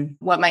rooted in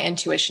what my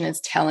intuition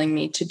is telling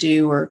me to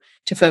do or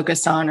to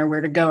focus on or where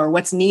to go or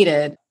what's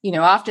needed.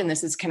 Often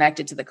this is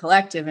connected to the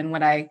collective and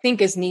what I think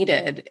is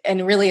needed.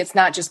 And really, it's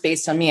not just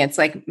based on me. It's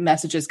like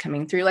messages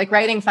coming through, like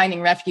writing,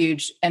 Finding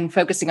Refuge and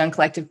focusing on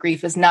collective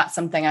grief is not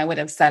something I would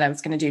have said I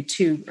was going to do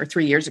 2 or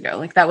 3 years ago.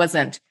 Like that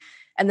wasn't.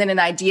 And then an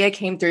idea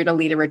came through to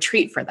lead a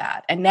retreat for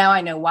that. And now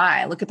I know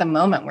why. Look at the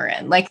moment we're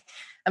in. Like,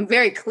 I'm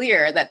very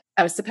clear that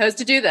I was supposed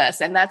to do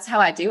this. And that's how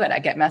I do it. I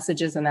get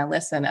messages and I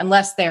listen,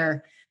 unless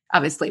they're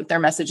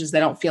messages that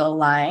don't feel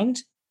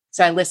aligned.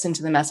 So I listen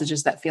to the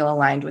messages that feel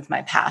aligned with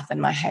my path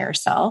and my higher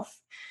self.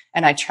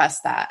 And I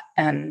trust that.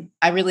 And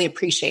I really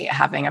appreciate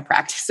having a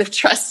practice of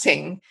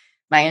trusting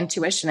my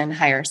intuition and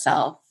higher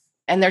self.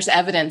 And there's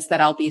evidence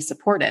that I'll be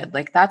supported.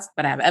 Like that's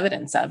what I have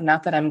evidence of.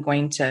 Not that I'm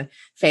going to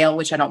fail,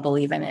 which I don't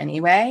believe in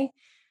anyway.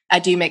 I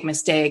do make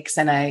mistakes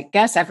and I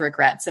guess I have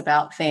regrets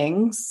about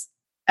things.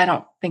 I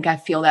don't think I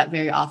feel that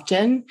very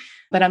often,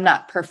 but I'm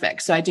not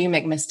perfect. So I do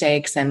make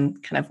mistakes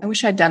and I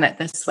wish I'd done it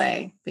this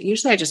way. But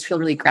usually I just feel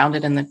really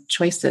grounded in the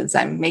choices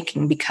I'm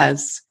making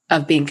because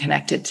of being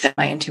connected to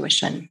my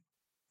intuition.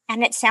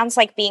 And it sounds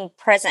like being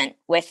present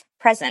with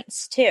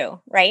presence too,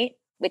 right?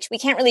 Which we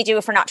can't really do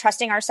if we're not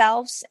trusting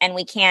ourselves, and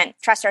we can't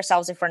trust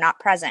ourselves if we're not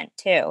present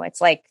too.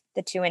 It's like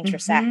the two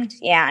intersect,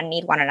 and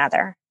need one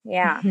another.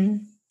 Yeah.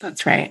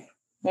 That's right.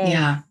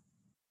 Yeah.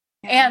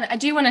 And I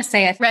do want to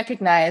say, I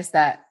recognize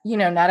that,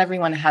 not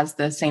everyone has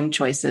the same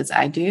choices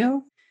I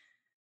do.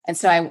 And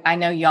so I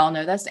know y'all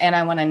know this, and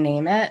I want to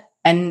name it.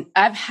 And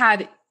I've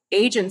had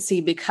agency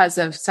because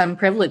of some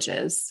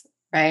privileges,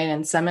 right?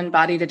 And some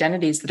embodied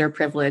identities that are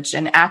privileged,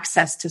 and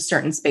access to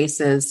certain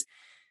spaces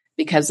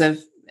because of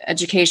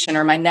education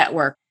or my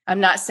network. I'm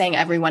not saying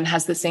everyone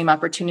has the same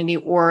opportunity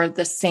or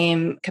the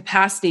same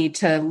capacity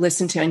to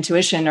listen to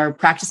intuition or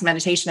practice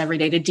meditation every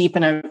day to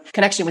deepen a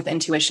connection with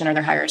intuition or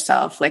their higher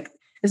self. Like,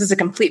 this is a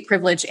complete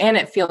privilege, and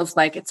it feels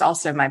like it's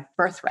also my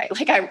birthright.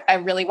 Like I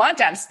really want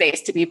to have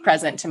space to be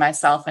present to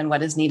myself and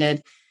what is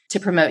needed to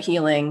promote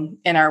healing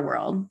in our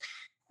world.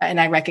 And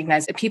I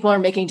recognize that people are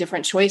making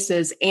different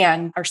choices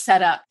and are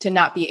set up to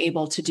not be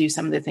able to do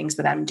some of the things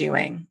that I'm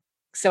doing.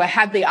 So I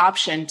had the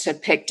option to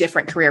pick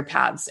different career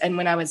paths. And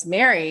when I was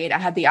married, I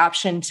had the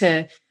option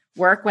to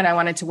work when I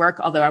wanted to work,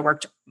 although I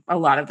worked a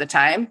lot of the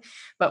time,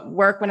 but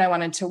work when I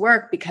wanted to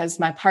work because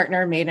my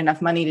partner made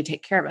enough money to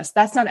take care of us.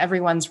 That's not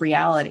everyone's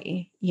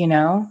reality, you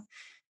know?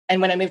 And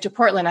when I moved to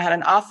Portland, I had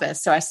an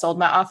office. So I sold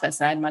my office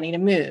and I had money to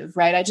move,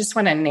 right? I just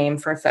want to name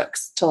for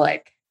folks to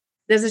like,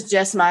 this is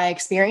just my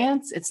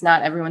experience. It's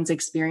not everyone's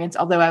experience,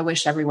 although I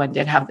wish everyone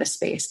did have the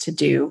space to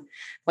do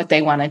what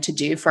they wanted to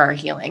do for our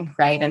healing,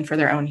 right? And for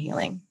their own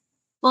healing.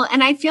 Well,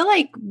 and I feel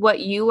like what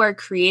you are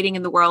creating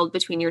in the world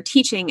between your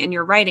teaching and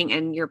your writing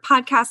and your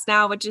podcast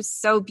now, which is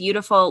so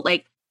beautiful,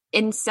 like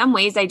in some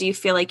ways, I do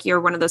feel like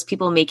you're one of those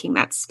people making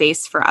that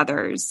space for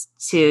others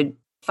to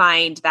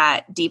find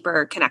that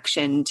deeper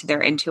connection to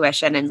their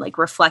intuition and like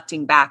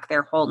reflecting back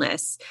their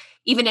wholeness,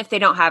 even if they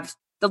don't have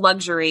the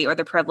luxury or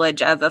the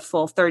privilege of a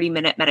full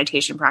 30-minute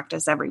meditation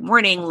practice every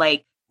morning.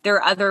 Like there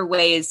are other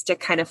ways to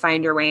kind of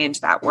find your way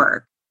into that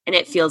work. And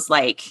it feels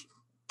like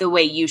the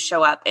way you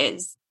show up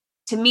is,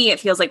 to me, it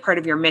feels like part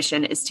of your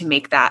mission is to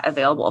make that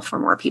available for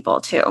more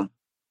people too.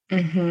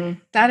 Mm-hmm.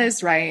 That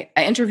is right.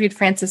 I interviewed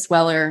Francis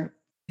Weller,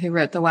 who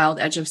wrote The Wild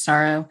Edge of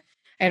Sorrow.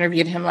 I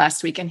interviewed him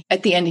last week. And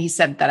at the end, he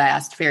said that I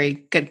asked very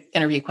good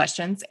interview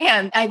questions.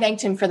 And I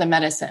thanked him for the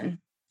medicine.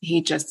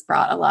 He just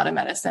brought a lot of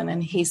medicine.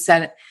 And he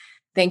said,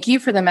 thank you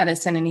for the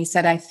medicine. And he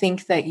said, I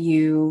think that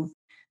you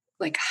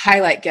like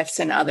highlight gifts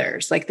in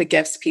others, like the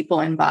gifts people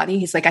embody.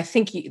 He's like, I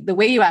think the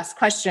way you ask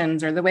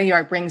questions or the way you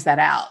are brings that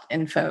out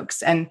in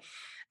folks. And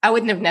I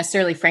wouldn't have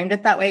necessarily framed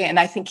it that way. And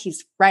I think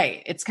he's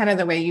right. It's kind of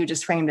the way you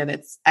just framed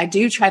it. I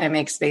do try to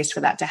make space for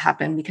that to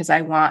happen because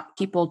I want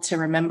people to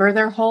remember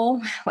their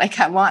whole. Like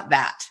I want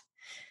that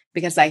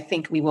because I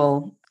think we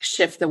will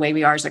shift the way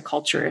we are as a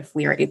culture if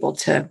we are able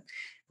to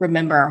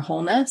remember our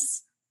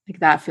wholeness.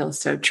 Like that feels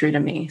so true to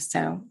me.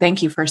 So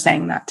thank you for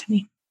saying that to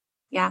me.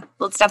 Yeah.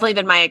 Well, it's definitely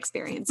been my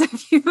experience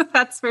of you.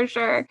 That's for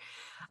sure.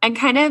 And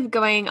kind of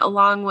going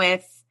along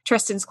with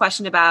Tristan's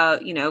question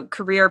about, you know,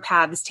 career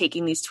paths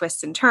taking these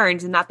twists and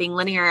turns and not being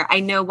linear. I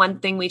know one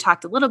thing we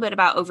talked a little bit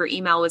about over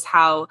email was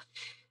how,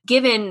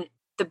 given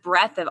the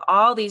breadth of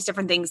all these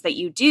different things that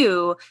you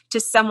do, to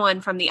someone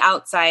from the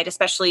outside,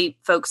 especially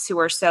folks who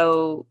are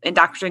so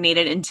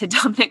indoctrinated into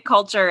dominant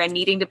culture and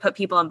needing to put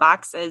people in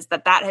boxes,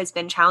 that has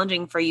been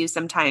challenging for you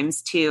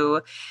sometimes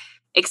to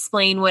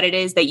explain what it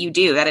is that you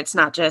do, that it's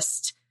not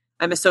just,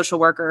 I'm a social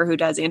worker who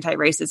does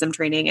anti-racism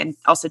training and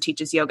also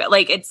teaches yoga.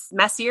 Like it's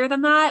messier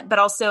than that, but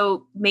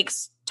also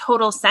makes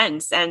total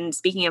sense. And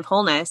speaking of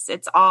wholeness,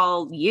 it's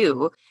all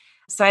you.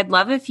 So I'd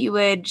love if you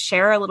would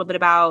share a little bit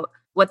about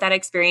what that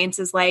experience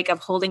is like of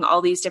holding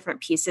all these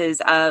different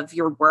pieces of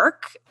your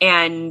work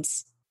and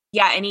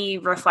any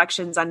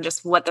reflections on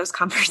just what those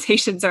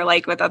conversations are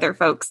like with other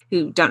folks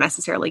who don't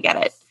necessarily get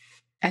it.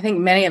 I think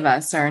many of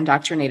us are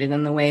indoctrinated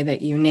in the way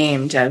that you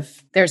named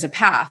of there's a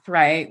path,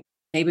 right?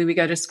 Maybe we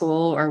go to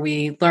school or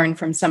we learn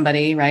from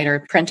somebody, right? Or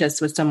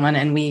apprentice with someone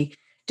and we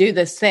do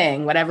this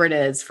thing, whatever it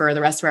is, for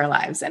the rest of our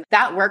lives. And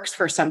that works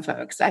for some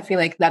folks. I feel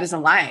like that is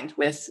aligned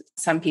with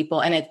some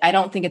people. And I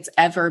don't think it's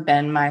ever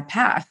been my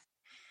path.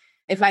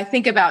 If I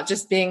think about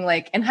just being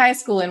like in high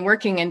school and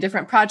working in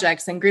different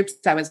projects and groups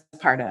I was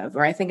part of,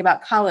 or I think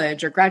about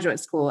college or graduate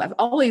school, I've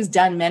always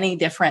done many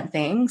different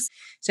things.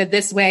 So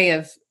this way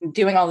of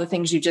doing all the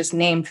things you just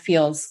named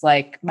feels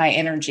like my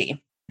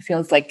energy. It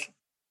feels like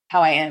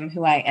how I am,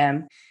 who I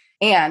am.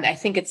 And I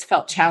think it's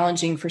felt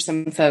challenging for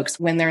some folks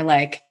when they're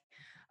like,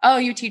 oh,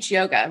 you teach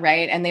yoga,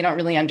 right? And they don't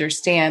really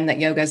understand that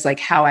yoga is like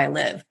how I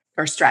live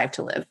or strive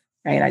to live,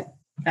 right?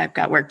 I've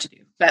got work to do.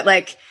 But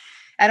like,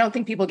 I don't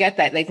think people get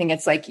that. They think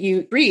it's like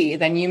you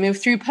breathe and you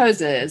move through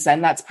poses.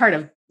 And that's part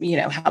of,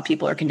 how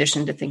people are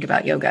conditioned to think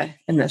about yoga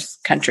in this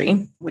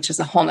country, which is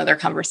a whole nother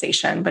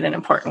conversation, but an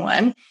important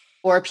one.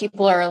 Or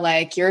people are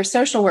like, you're a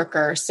social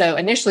worker. So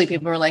initially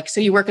people were like,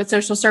 so you work at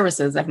social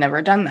services. I've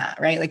never done that,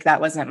 right? Like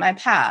that wasn't my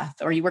path.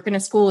 Or you work in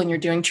a school and you're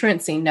doing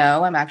truancy.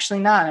 No, I'm actually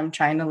not. I'm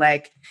trying to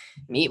like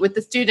meet with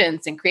the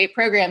students and create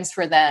programs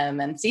for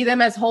them and see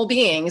them as whole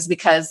beings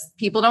because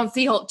people don't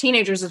see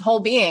teenagers as whole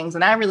beings.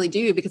 And I really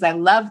do because I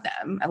love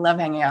them. I love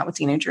hanging out with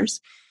teenagers.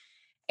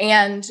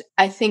 And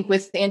I think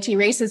with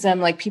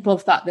anti-racism, like people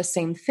have thought the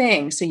same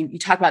thing. So you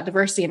talk about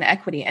diversity and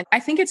equity. And I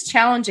think it's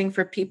challenging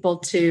for people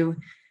to,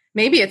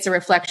 maybe it's a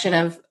reflection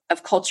of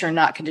culture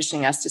not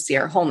conditioning us to see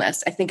our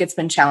wholeness. I think it's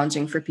been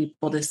challenging for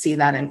people to see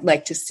that and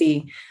like to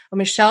see, well,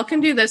 Michelle can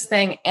do this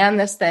thing and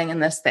this thing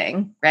and this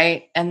thing,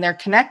 right? And they're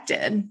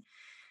connected.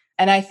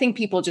 And I think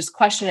people just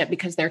question it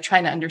because they're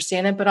trying to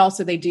understand it, but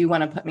also they do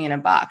want to put me in a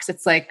box.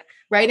 It's like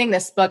writing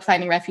this book,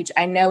 Finding Refuge.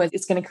 I know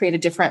it's going to create a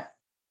different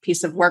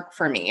piece of work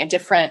for me, a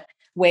different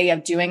way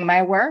of doing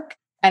my work.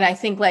 And I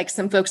think like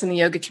some folks in the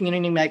yoga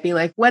community might be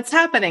like, what's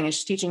happening? Is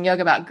she teaching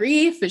yoga about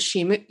grief? Is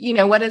she,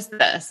 what is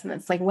this? And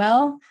it's like,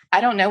 well,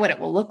 I don't know what it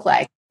will look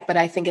like, but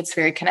I think it's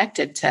very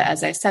connected to,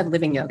 as I said,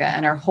 living yoga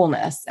and our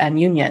wholeness and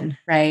union,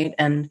 right?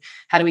 And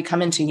how do we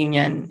come into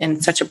union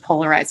in such a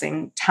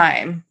polarizing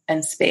time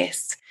and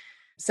space?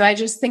 So I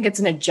just think it's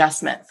an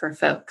adjustment for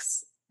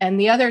folks. And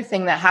the other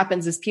thing that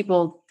happens is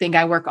people think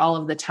I work all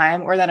of the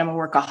time or that I'm a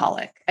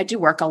workaholic. I do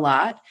work a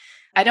lot.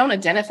 I don't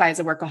identify as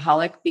a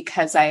workaholic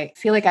because I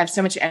feel like I have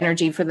so much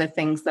energy for the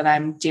things that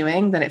I'm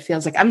doing that it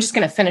feels like I'm just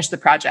going to finish the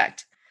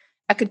project.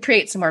 I could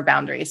create some more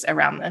boundaries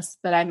around this,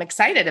 but I'm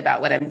excited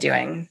about what I'm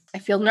doing. I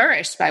feel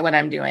nourished by what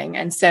I'm doing.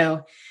 And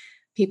so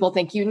people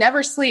think you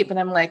never sleep. And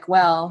I'm like,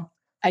 well,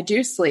 I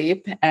do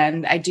sleep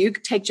and I do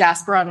take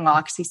Jasper on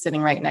walks. He's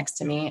sitting right next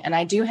to me. And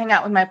I do hang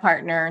out with my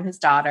partner and his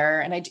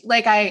daughter. And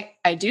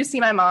I do see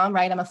my mom,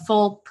 right? I'm a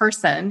full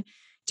person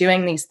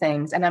doing these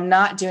things. And I'm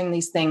not doing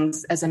these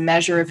things as a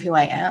measure of who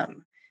I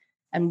am.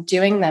 I'm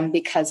doing them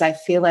because I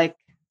feel like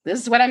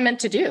this is what I'm meant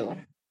to do.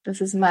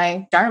 This is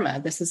my dharma.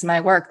 This is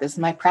my work. This is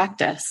my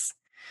practice.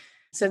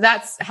 So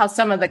that's how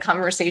some of the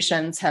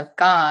conversations have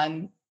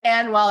gone.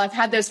 And while I've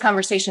had those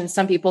conversations,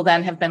 some people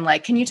then have been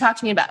like, can you talk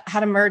to me about how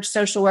to merge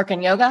social work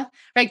and yoga?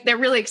 Like, they're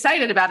really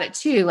excited about it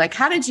too. Like,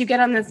 how did you get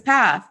on this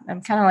path?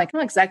 I'm kind of like, I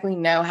don't exactly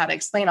know how to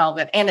explain all of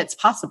it. And it's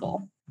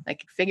possible.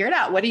 Like, figure it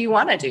out. What do you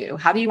want to do?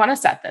 How do you want to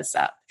set this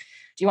up?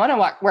 Do you want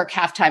to work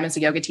half time as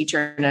a yoga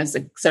teacher and as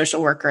a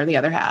social worker the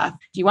other half?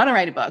 Do you want to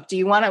write a book? Do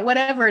you want to,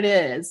 whatever it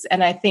is?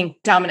 And I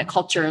think dominant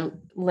culture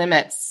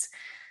limits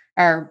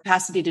our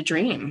capacity to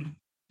dream.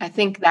 I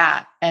think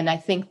that, we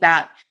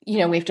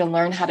have to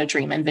learn how to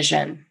dream and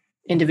vision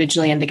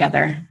individually and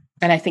together.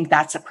 And I think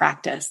that's a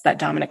practice that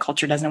dominant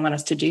culture doesn't want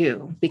us to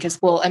do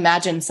because we'll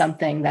imagine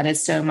something that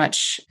is so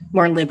much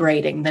more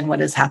liberating than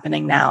what is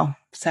happening now.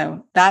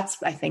 So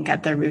that's, I think,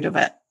 at the root of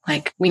it.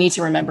 Like, we need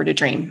to remember to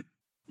dream.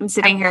 I'm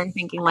sitting here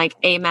thinking like,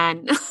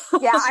 amen.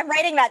 Yeah, I'm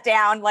writing that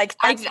down. Like,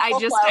 I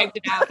just typed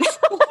it out.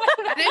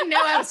 I didn't know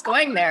I was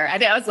going there.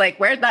 I was like,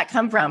 where'd that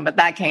come from? But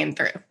that came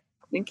through.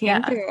 It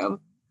came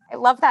through. I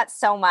love that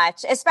so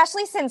much,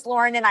 especially since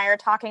Lauren and I are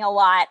talking a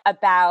lot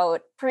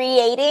about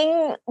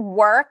creating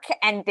work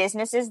and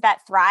businesses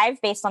that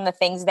thrive based on the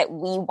things that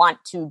we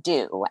want to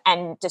do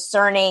and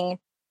discerning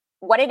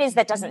what it is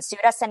that doesn't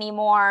suit us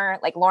anymore.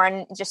 Like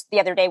Lauren, just the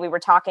other day we were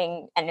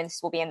talking, and this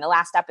will be in the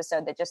last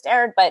episode that just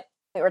aired, but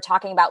we were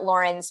talking about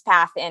Lauren's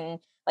path in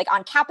like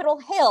on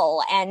Capitol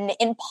Hill and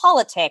in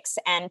politics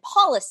and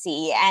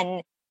policy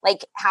and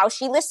like how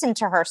she listened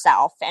to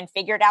herself and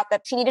figured out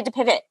that she needed to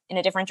pivot in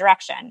a different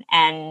direction.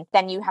 And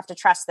then you have to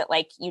trust that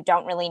like you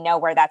don't really know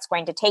where that's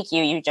going to take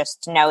you. You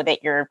just know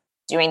that you're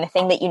doing the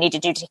thing that you need to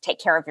do to take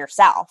care of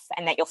yourself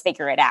and that you'll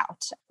figure it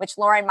out, which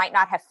Lauren might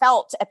not have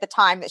felt at the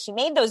time that she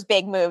made those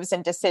big moves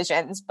and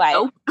decisions. But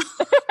nope.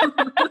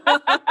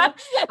 I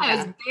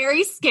was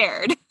very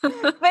scared.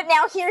 But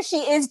now here she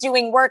is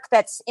doing work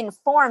that's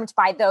informed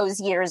by those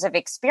years of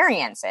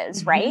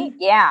experiences, right?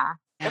 Yeah.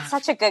 It's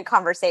such a good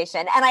conversation.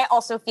 And I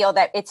also feel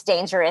that it's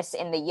dangerous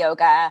in the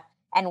yoga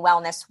and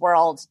wellness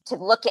world to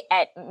look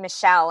at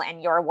Michelle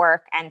and your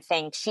work and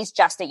think she's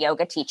just a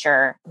yoga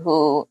teacher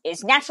who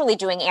is naturally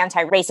doing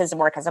anti-racism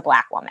work as a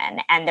Black woman.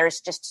 And there's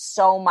just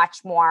so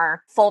much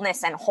more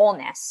fullness and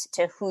wholeness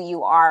to who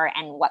you are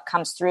and what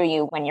comes through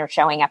you when you're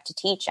showing up to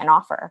teach and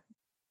offer.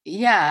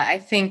 Yeah, I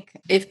think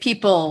if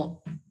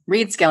people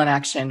read Skill in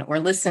Action or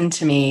listen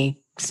to me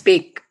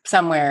speak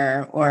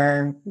somewhere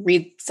or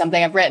read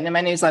something I've written in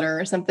my newsletter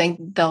or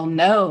something, they'll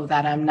know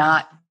that I'm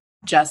not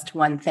just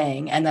one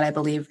thing. And that I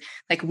believe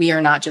like we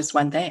are not just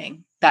one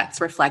thing.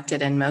 That's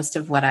reflected in most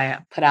of what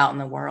I put out in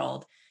the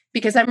world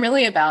because I'm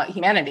really about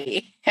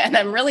humanity and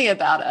I'm really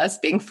about us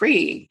being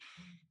free.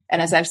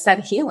 And as I've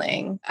said,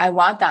 healing, I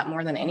want that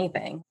more than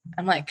anything.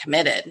 I'm like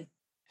committed.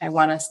 I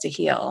want us to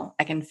heal.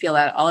 I can feel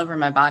that all over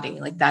my body.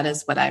 Like that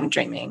is what I'm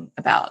dreaming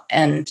about.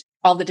 And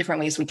all the different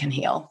ways we can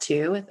heal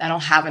too. I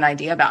don't have an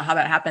idea about how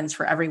that happens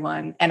for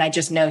everyone. And I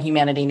just know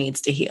humanity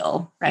needs to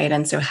heal, right?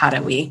 And so how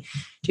do we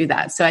do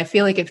that? So I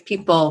feel like if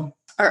people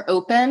are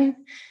open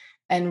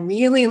and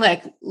really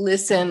like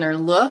listen or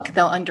look,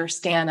 they'll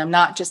understand I'm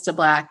not just a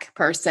Black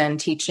person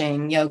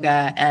teaching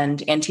yoga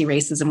and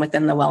anti-racism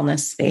within the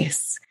wellness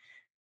space,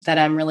 that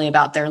I'm really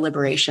about their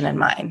liberation and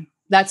mine.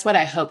 That's what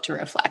I hope to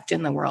reflect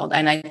in the world.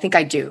 And I think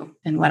I do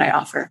in what I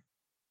offer.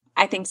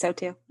 I think so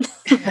too.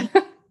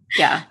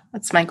 Yeah,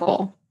 that's my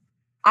goal.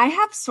 I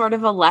have sort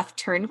of a left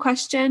turn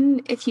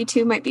question, if you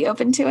two might be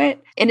open to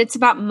it. And it's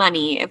about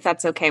money, if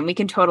that's okay. And we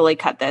can totally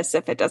cut this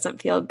if it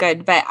doesn't feel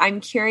good. But I'm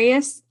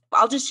curious,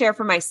 I'll just share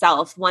for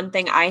myself. One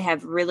thing I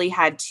have really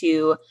had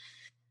to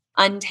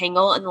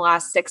untangle in the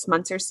last 6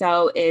 months or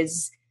so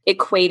is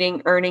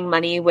equating earning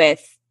money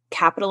with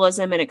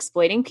capitalism and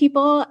exploiting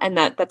people. And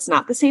that's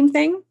not the same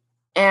thing.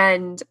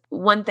 And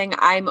one thing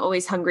I'm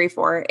always hungry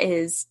for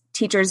is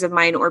teachers of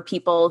mine or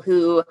people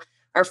who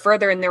are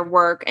further in their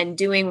work and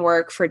doing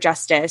work for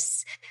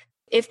justice.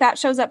 If that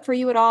shows up for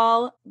you at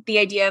all, the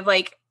idea of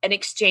like an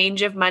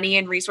exchange of money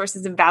and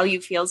resources and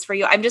value feels for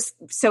you. I'm just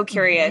so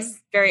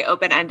curious, very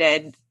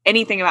open-ended,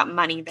 anything about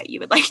money that you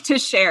would like to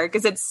share,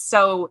 because it's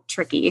so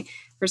tricky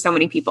for so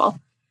many people.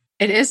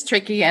 It is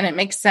tricky. And it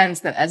makes sense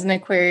that as an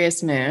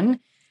Aquarius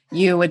moon,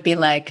 you would be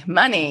like,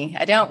 money.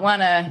 I don't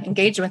want to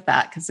engage with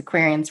that because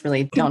Aquarians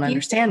really don't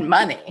understand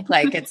money.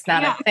 Like it's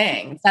not a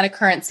thing. It's not a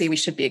currency we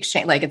should be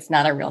exchanging. Like it's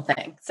not a real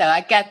thing. So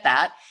I get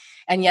that.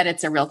 And yet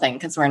it's a real thing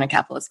because we're in a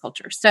capitalist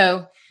culture.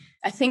 So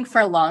I think for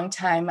a long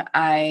time,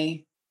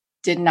 I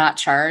did not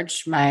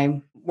charge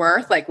my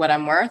worth, like what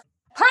I'm worth,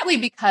 partly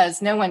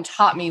because no one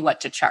taught me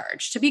what to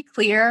charge. To be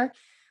clear,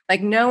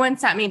 like no one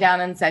sat me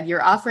down and said,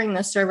 you're offering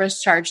this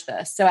service, charge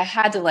this. So I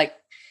had to like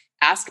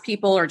ask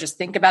people or just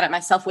think about it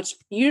myself, which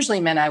usually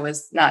meant I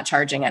was not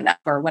charging enough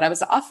for what I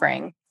was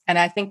offering. And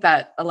I think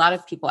that a lot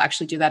of people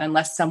actually do that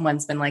unless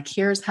someone's been like,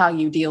 here's how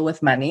you deal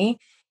with money.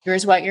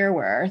 Here's what you're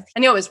worth. I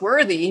knew it was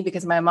worthy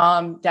because my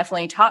mom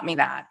definitely taught me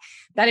that.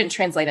 That didn't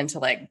translate into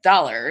like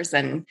dollars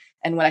and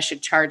what I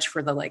should charge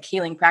for the like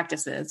healing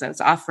practices I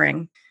was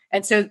offering.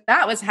 And so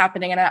that was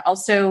happening. And I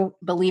also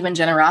believe in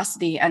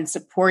generosity and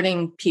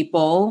supporting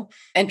people,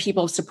 and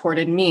people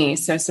supported me.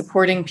 So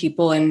supporting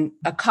people in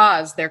a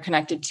cause they're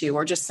connected to,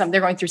 or just they're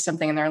going through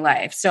something in their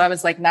life. So I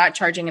was like not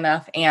charging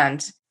enough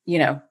and,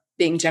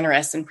 being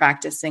generous and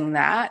practicing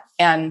that.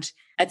 And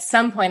at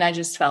some point I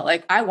just felt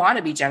like I want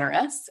to be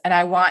generous and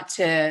I want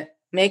to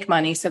make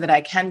money so that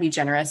I can be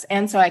generous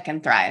and so I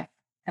can thrive.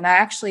 And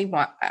I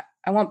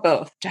want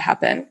both to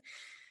happen.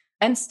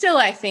 And still,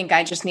 I think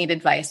I just need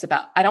advice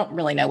I don't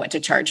really know what to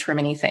charge for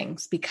many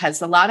things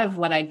because a lot of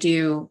what I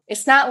do,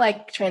 it's not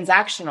like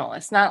transactional.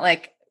 It's not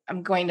like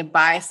I'm going to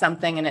buy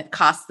something and it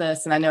costs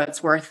this and I know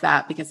it's worth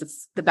that because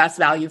it's the best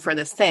value for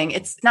this thing.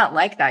 It's not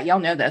like that. Y'all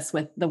know this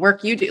with the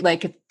work you do.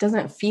 Like it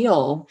doesn't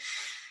feel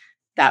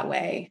that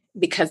way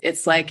because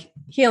it's like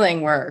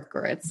healing work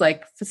or it's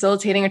like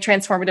facilitating a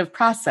transformative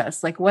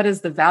process. Like what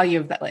is the value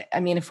of that? Like,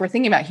 I mean, if we're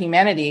thinking about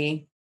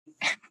humanity,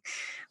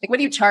 like, what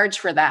do you charge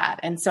for that?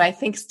 And so I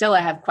think still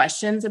I have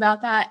questions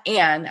about that.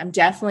 And I'm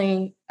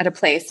definitely at a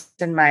place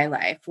in my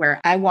life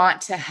where I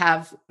want to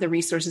have the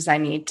resources I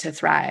need to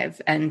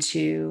thrive and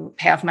to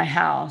pay off my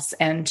house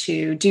and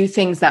to do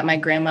things that my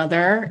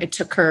grandmother, it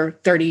took her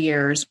 30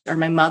 years, or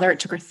my mother, it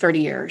took her 30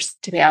 years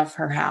to pay off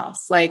her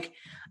house. Like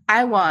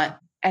I want,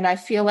 and I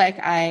feel like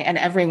and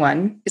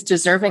everyone is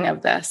deserving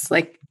of this.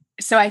 Like,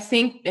 so I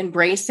think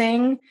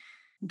embracing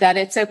that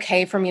it's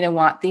okay for me to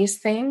want these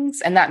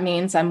things. And that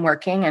means I'm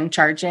working and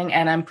charging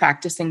and I'm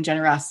practicing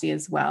generosity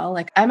as well.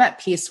 Like I'm at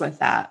peace with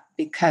that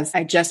because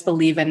I just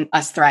believe in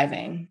us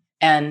thriving.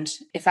 And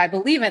if I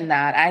believe in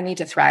that, I need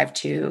to thrive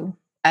too.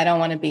 I don't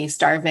want to be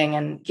starving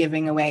and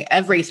giving away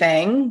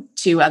everything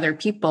to other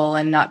people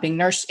and not being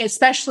nourished,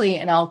 especially,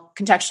 and I'll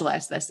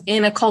contextualize this,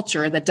 in a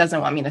culture that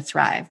doesn't want me to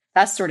thrive.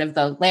 That's sort of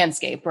the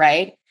landscape,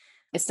 right?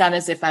 It's not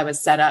as if I was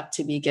set up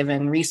to be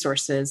given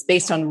resources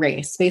based on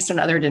race, based on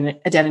other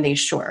identities,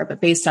 sure, but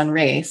based on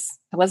race.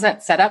 I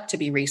wasn't set up to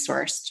be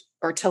resourced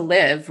or to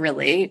live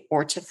really,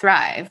 or to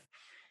thrive.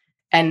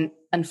 And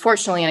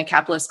unfortunately, in a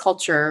capitalist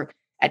culture,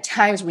 at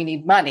times we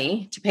need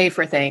money to pay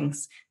for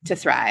things to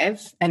thrive.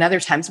 And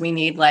other times we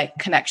need like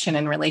connection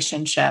and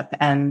relationship.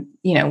 And,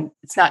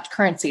 it's not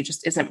currency,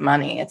 just isn't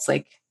money. It's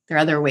like there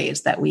are other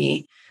ways that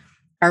we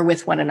are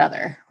with one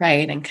another,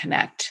 right? And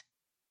connect.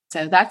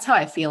 So that's how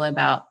I feel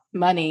about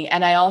money.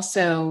 And I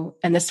also,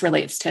 and this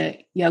relates to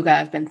yoga,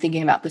 I've been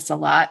thinking about this a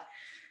lot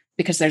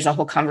because there's a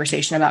whole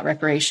conversation about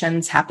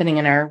reparations happening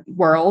in our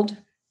world.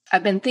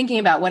 I've been thinking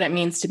about what it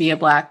means to be a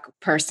Black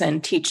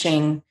person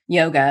teaching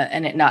yoga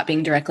and it not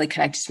being directly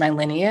connected to my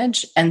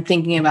lineage, and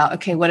thinking about,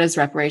 okay, what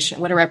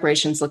do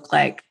reparations look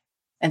like?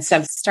 And so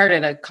I've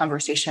started a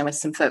conversation with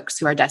some folks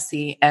who are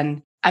Desi,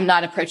 and I'm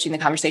not approaching the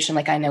conversation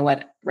like I know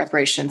what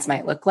reparations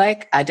might look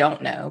like. I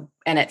don't know.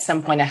 And at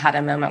some point I had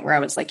a moment where I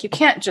was like, you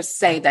can't just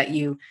say that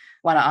you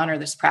want to honor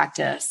this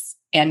practice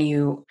and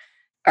you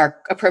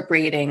are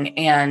appropriating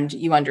and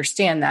you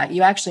understand that.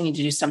 You actually need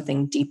to do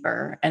something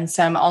deeper. And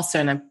so I'm also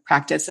in a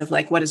practice of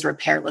like, what does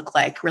repair look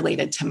like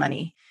related to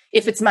money?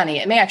 If it's money,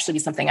 it may actually be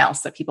something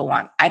else that people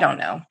want. I don't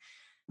know.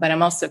 But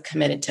I'm also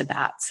committed to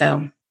that.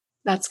 So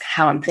that's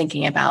how I'm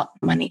thinking about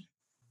money.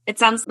 It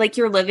sounds like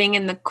you're living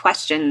in the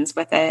questions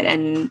with it.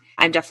 And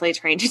I'm definitely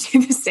trying to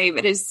do the same.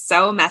 It is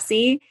so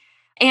messy.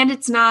 And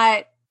it's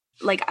not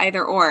like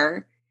either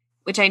or,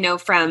 which I know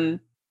from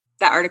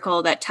the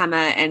article that Tema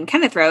and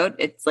Kenneth wrote.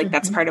 It's like,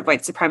 that's part of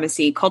white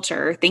supremacy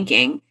culture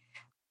thinking.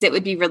 It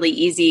would be really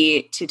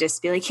easy to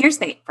just be like, here's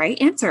the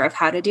right answer of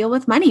how to deal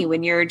with money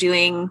when you're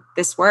doing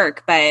this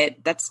work. But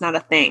that's not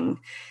a thing.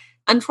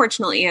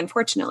 Unfortunately,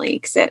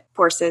 because it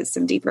forces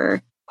some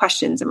deeper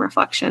questions and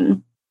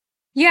reflection.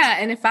 Yeah.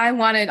 And if I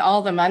wanted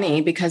all the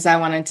money because I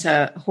wanted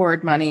to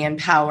hoard money and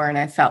power, and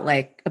I felt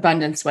like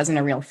abundance wasn't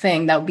a real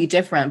thing, that would be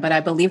different. But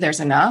I believe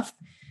there's enough.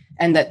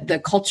 And that the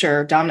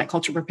dominant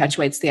culture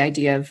perpetuates the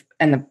idea of,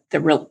 and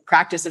the real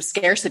practice of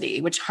scarcity,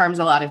 which harms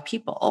a lot of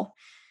people.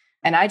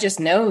 And I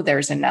just know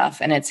there's enough.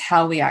 And it's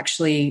how we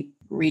actually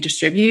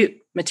redistribute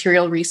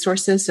material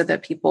resources so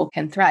that people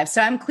can thrive.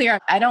 So I'm clear.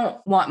 I don't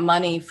want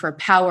money for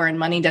power, and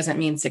money doesn't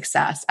mean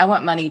success. I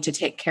want money to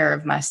take care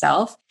of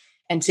myself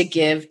and to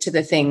give to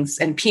the things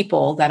and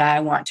people that I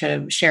want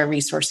to share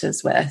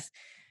resources with.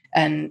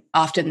 And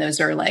often those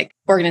are like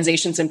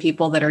organizations and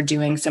people that are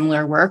doing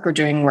similar work or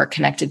doing work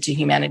connected to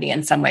humanity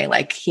in some way,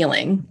 like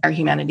healing our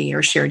humanity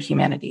or shared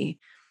humanity.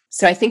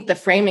 So I think the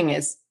framing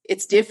is,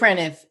 it's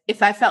different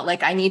if I felt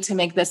like I need to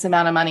make this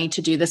amount of money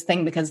to do this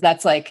thing because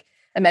that's like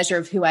a measure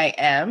of who I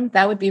am,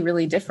 that would be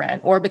really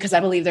different. Or because I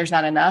believe there's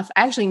not enough.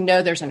 I actually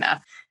know there's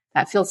enough.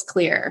 That feels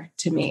clear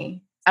to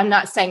me. I'm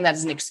not saying that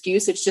as an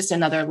excuse. It's just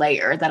another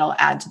layer that I'll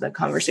add to the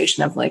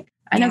conversation of like,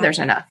 I know there's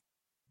enough.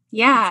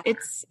 Yeah,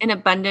 it's an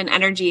abundant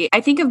energy. I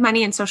think of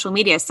money and social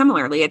media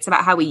similarly. It's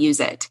about how we use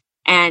it.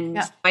 And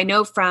I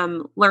know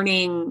from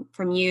learning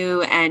from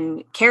you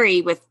and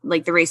Carrie with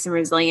like the race and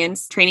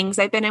resilience trainings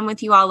I've been in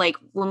with you all, like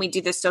when we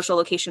do this social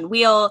location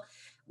wheel,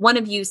 one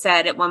of you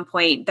said at one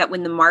point that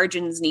when the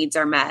margins needs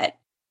are met,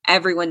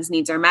 everyone's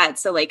needs are met.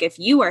 So like if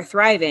you are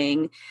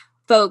thriving,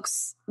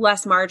 folks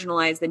less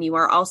marginalized than you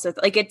are also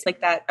like, it's like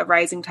that a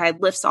rising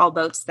tide lifts all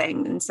boats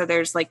thing. And so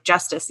there's like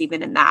justice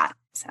even in that.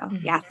 So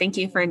yeah, thank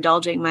you for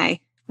indulging my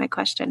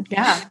question.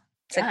 Yeah.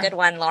 It's a good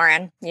one,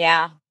 Lauren.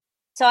 Yeah.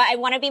 So I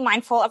want to be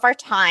mindful of our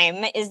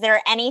time. Is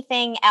there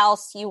anything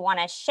else you want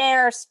to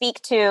share,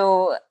 speak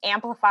to,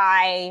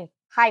 amplify,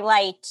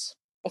 highlight?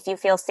 If you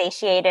feel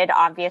satiated,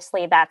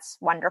 obviously that's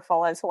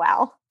wonderful as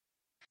well.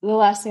 The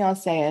last thing I'll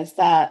say is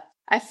that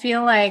I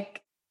feel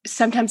like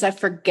sometimes I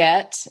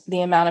forget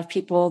the amount of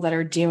people that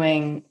are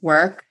doing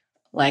work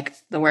like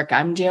the work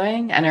I'm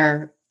doing and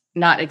are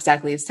not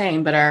exactly the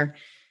same, but are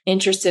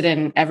interested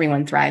in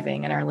everyone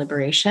thriving and our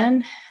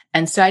liberation.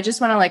 And so I just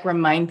want to like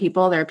remind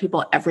people there are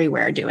people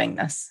everywhere doing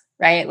this,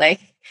 right? Like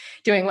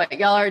doing what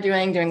y'all are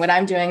doing what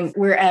I'm doing.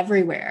 We're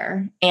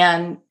everywhere.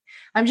 And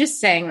I'm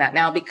just saying that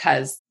now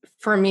because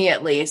for me,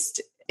 at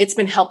least, it's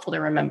been helpful to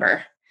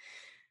remember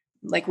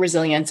like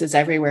resilience is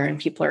everywhere and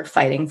people are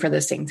fighting for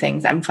the same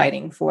things I'm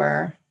fighting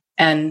for.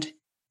 And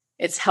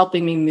it's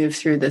helping me move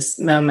through this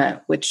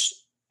moment, which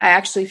I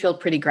actually feel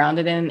pretty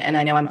grounded in. And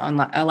I know I'm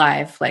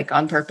alive, like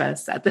on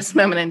purpose at this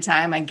moment in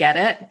time. I get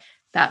it.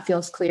 That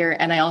feels clear.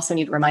 And I also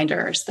need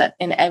reminders that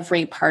in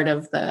every part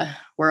of the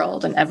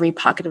world and every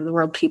pocket of the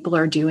world, people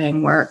are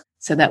doing work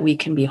so that we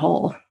can be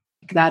whole.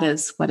 That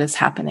is what is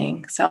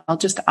happening. So I'll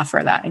just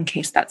offer that in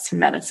case that's some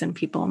medicine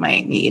people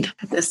might need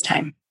at this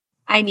time.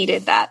 I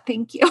needed that.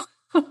 Thank you.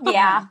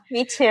 Yeah,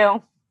 me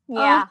too.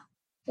 Yeah. Oh,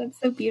 that's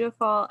so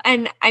beautiful.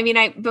 And I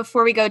mean,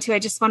 before we go to, I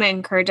just want to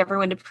encourage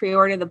everyone to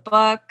pre-order the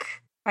book,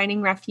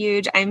 Finding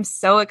Refuge. I'm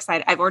so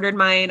excited. I've ordered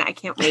mine. I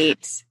can't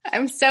wait.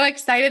 I'm so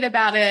excited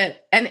about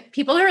it. And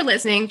people who are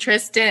listening,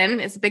 Tristan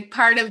is a big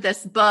part of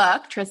this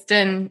book.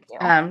 Tristan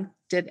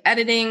did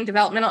editing,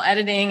 developmental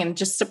editing, and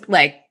just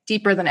like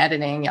deeper than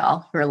editing,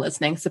 y'all who are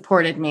listening,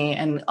 supported me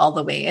in all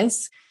the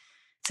ways.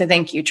 So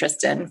thank you,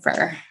 Tristan,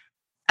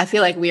 I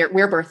feel like we're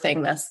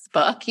birthing this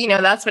book. You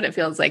know, that's what it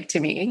feels like to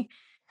me.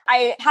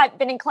 I had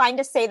been inclined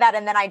to say that,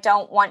 and then I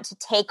don't want to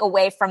take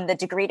away from the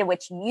degree to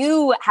which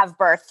you have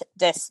birthed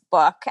this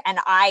book. And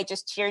I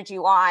just cheered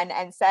you on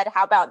and said,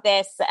 how about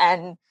this?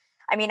 And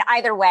I mean,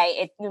 either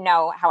way, you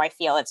know how I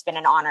feel. It's been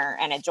an honor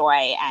and a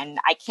joy, and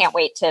I can't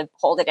wait to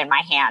hold it in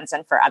my hands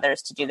and for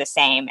others to do the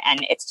same. And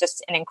it's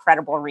just an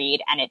incredible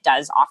read, and it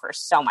does offer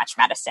so much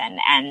medicine.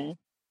 And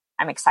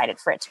I'm excited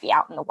for it to be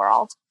out in the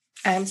world.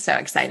 I'm so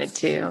excited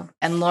too.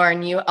 And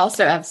Lauren, you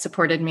also have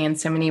supported me in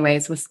so many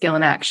ways with Skill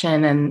in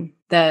Action and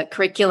the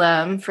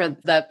curriculum for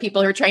the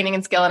people who are training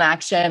in Skill in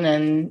Action.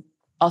 And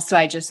also,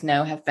 I just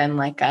know have been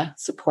like a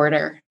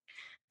supporter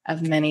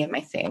of many of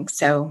my things.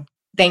 So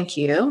thank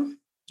you.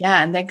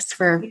 Yeah. And thanks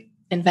for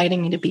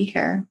inviting me to be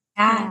here.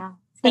 Yeah.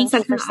 Thank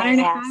you for saying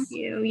yes.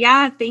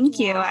 Yeah. Thank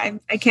you. I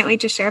can't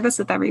wait to share this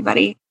with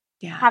everybody.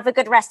 Yeah. Have a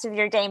good rest of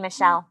your day,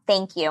 Michelle.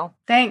 Thank you.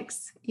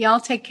 Thanks.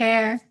 Y'all take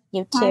care.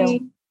 You too. Bye.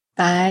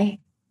 Bye.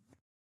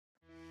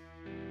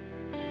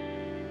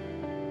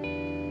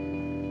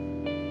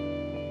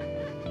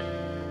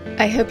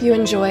 I hope you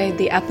enjoyed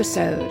the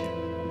episode.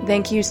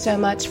 Thank you so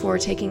much for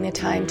taking the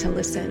time to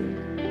listen.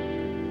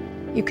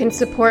 You can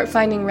support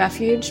Finding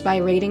Refuge by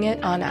rating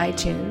it on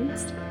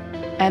iTunes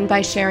and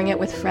by sharing it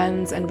with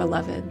friends and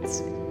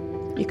beloveds.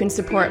 You can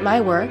support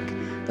my work,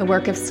 the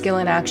work of Skill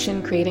in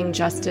Action, creating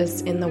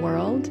justice in the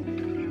world,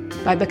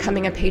 by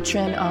becoming a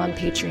patron on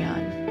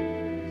Patreon.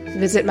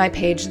 Visit my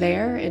page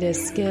there. It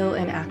is Skill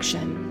in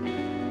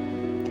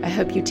Action. I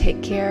hope you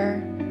take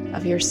care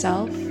of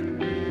yourself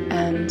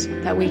and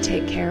that we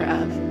take care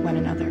of one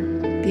another.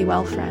 Be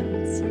well,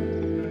 friends.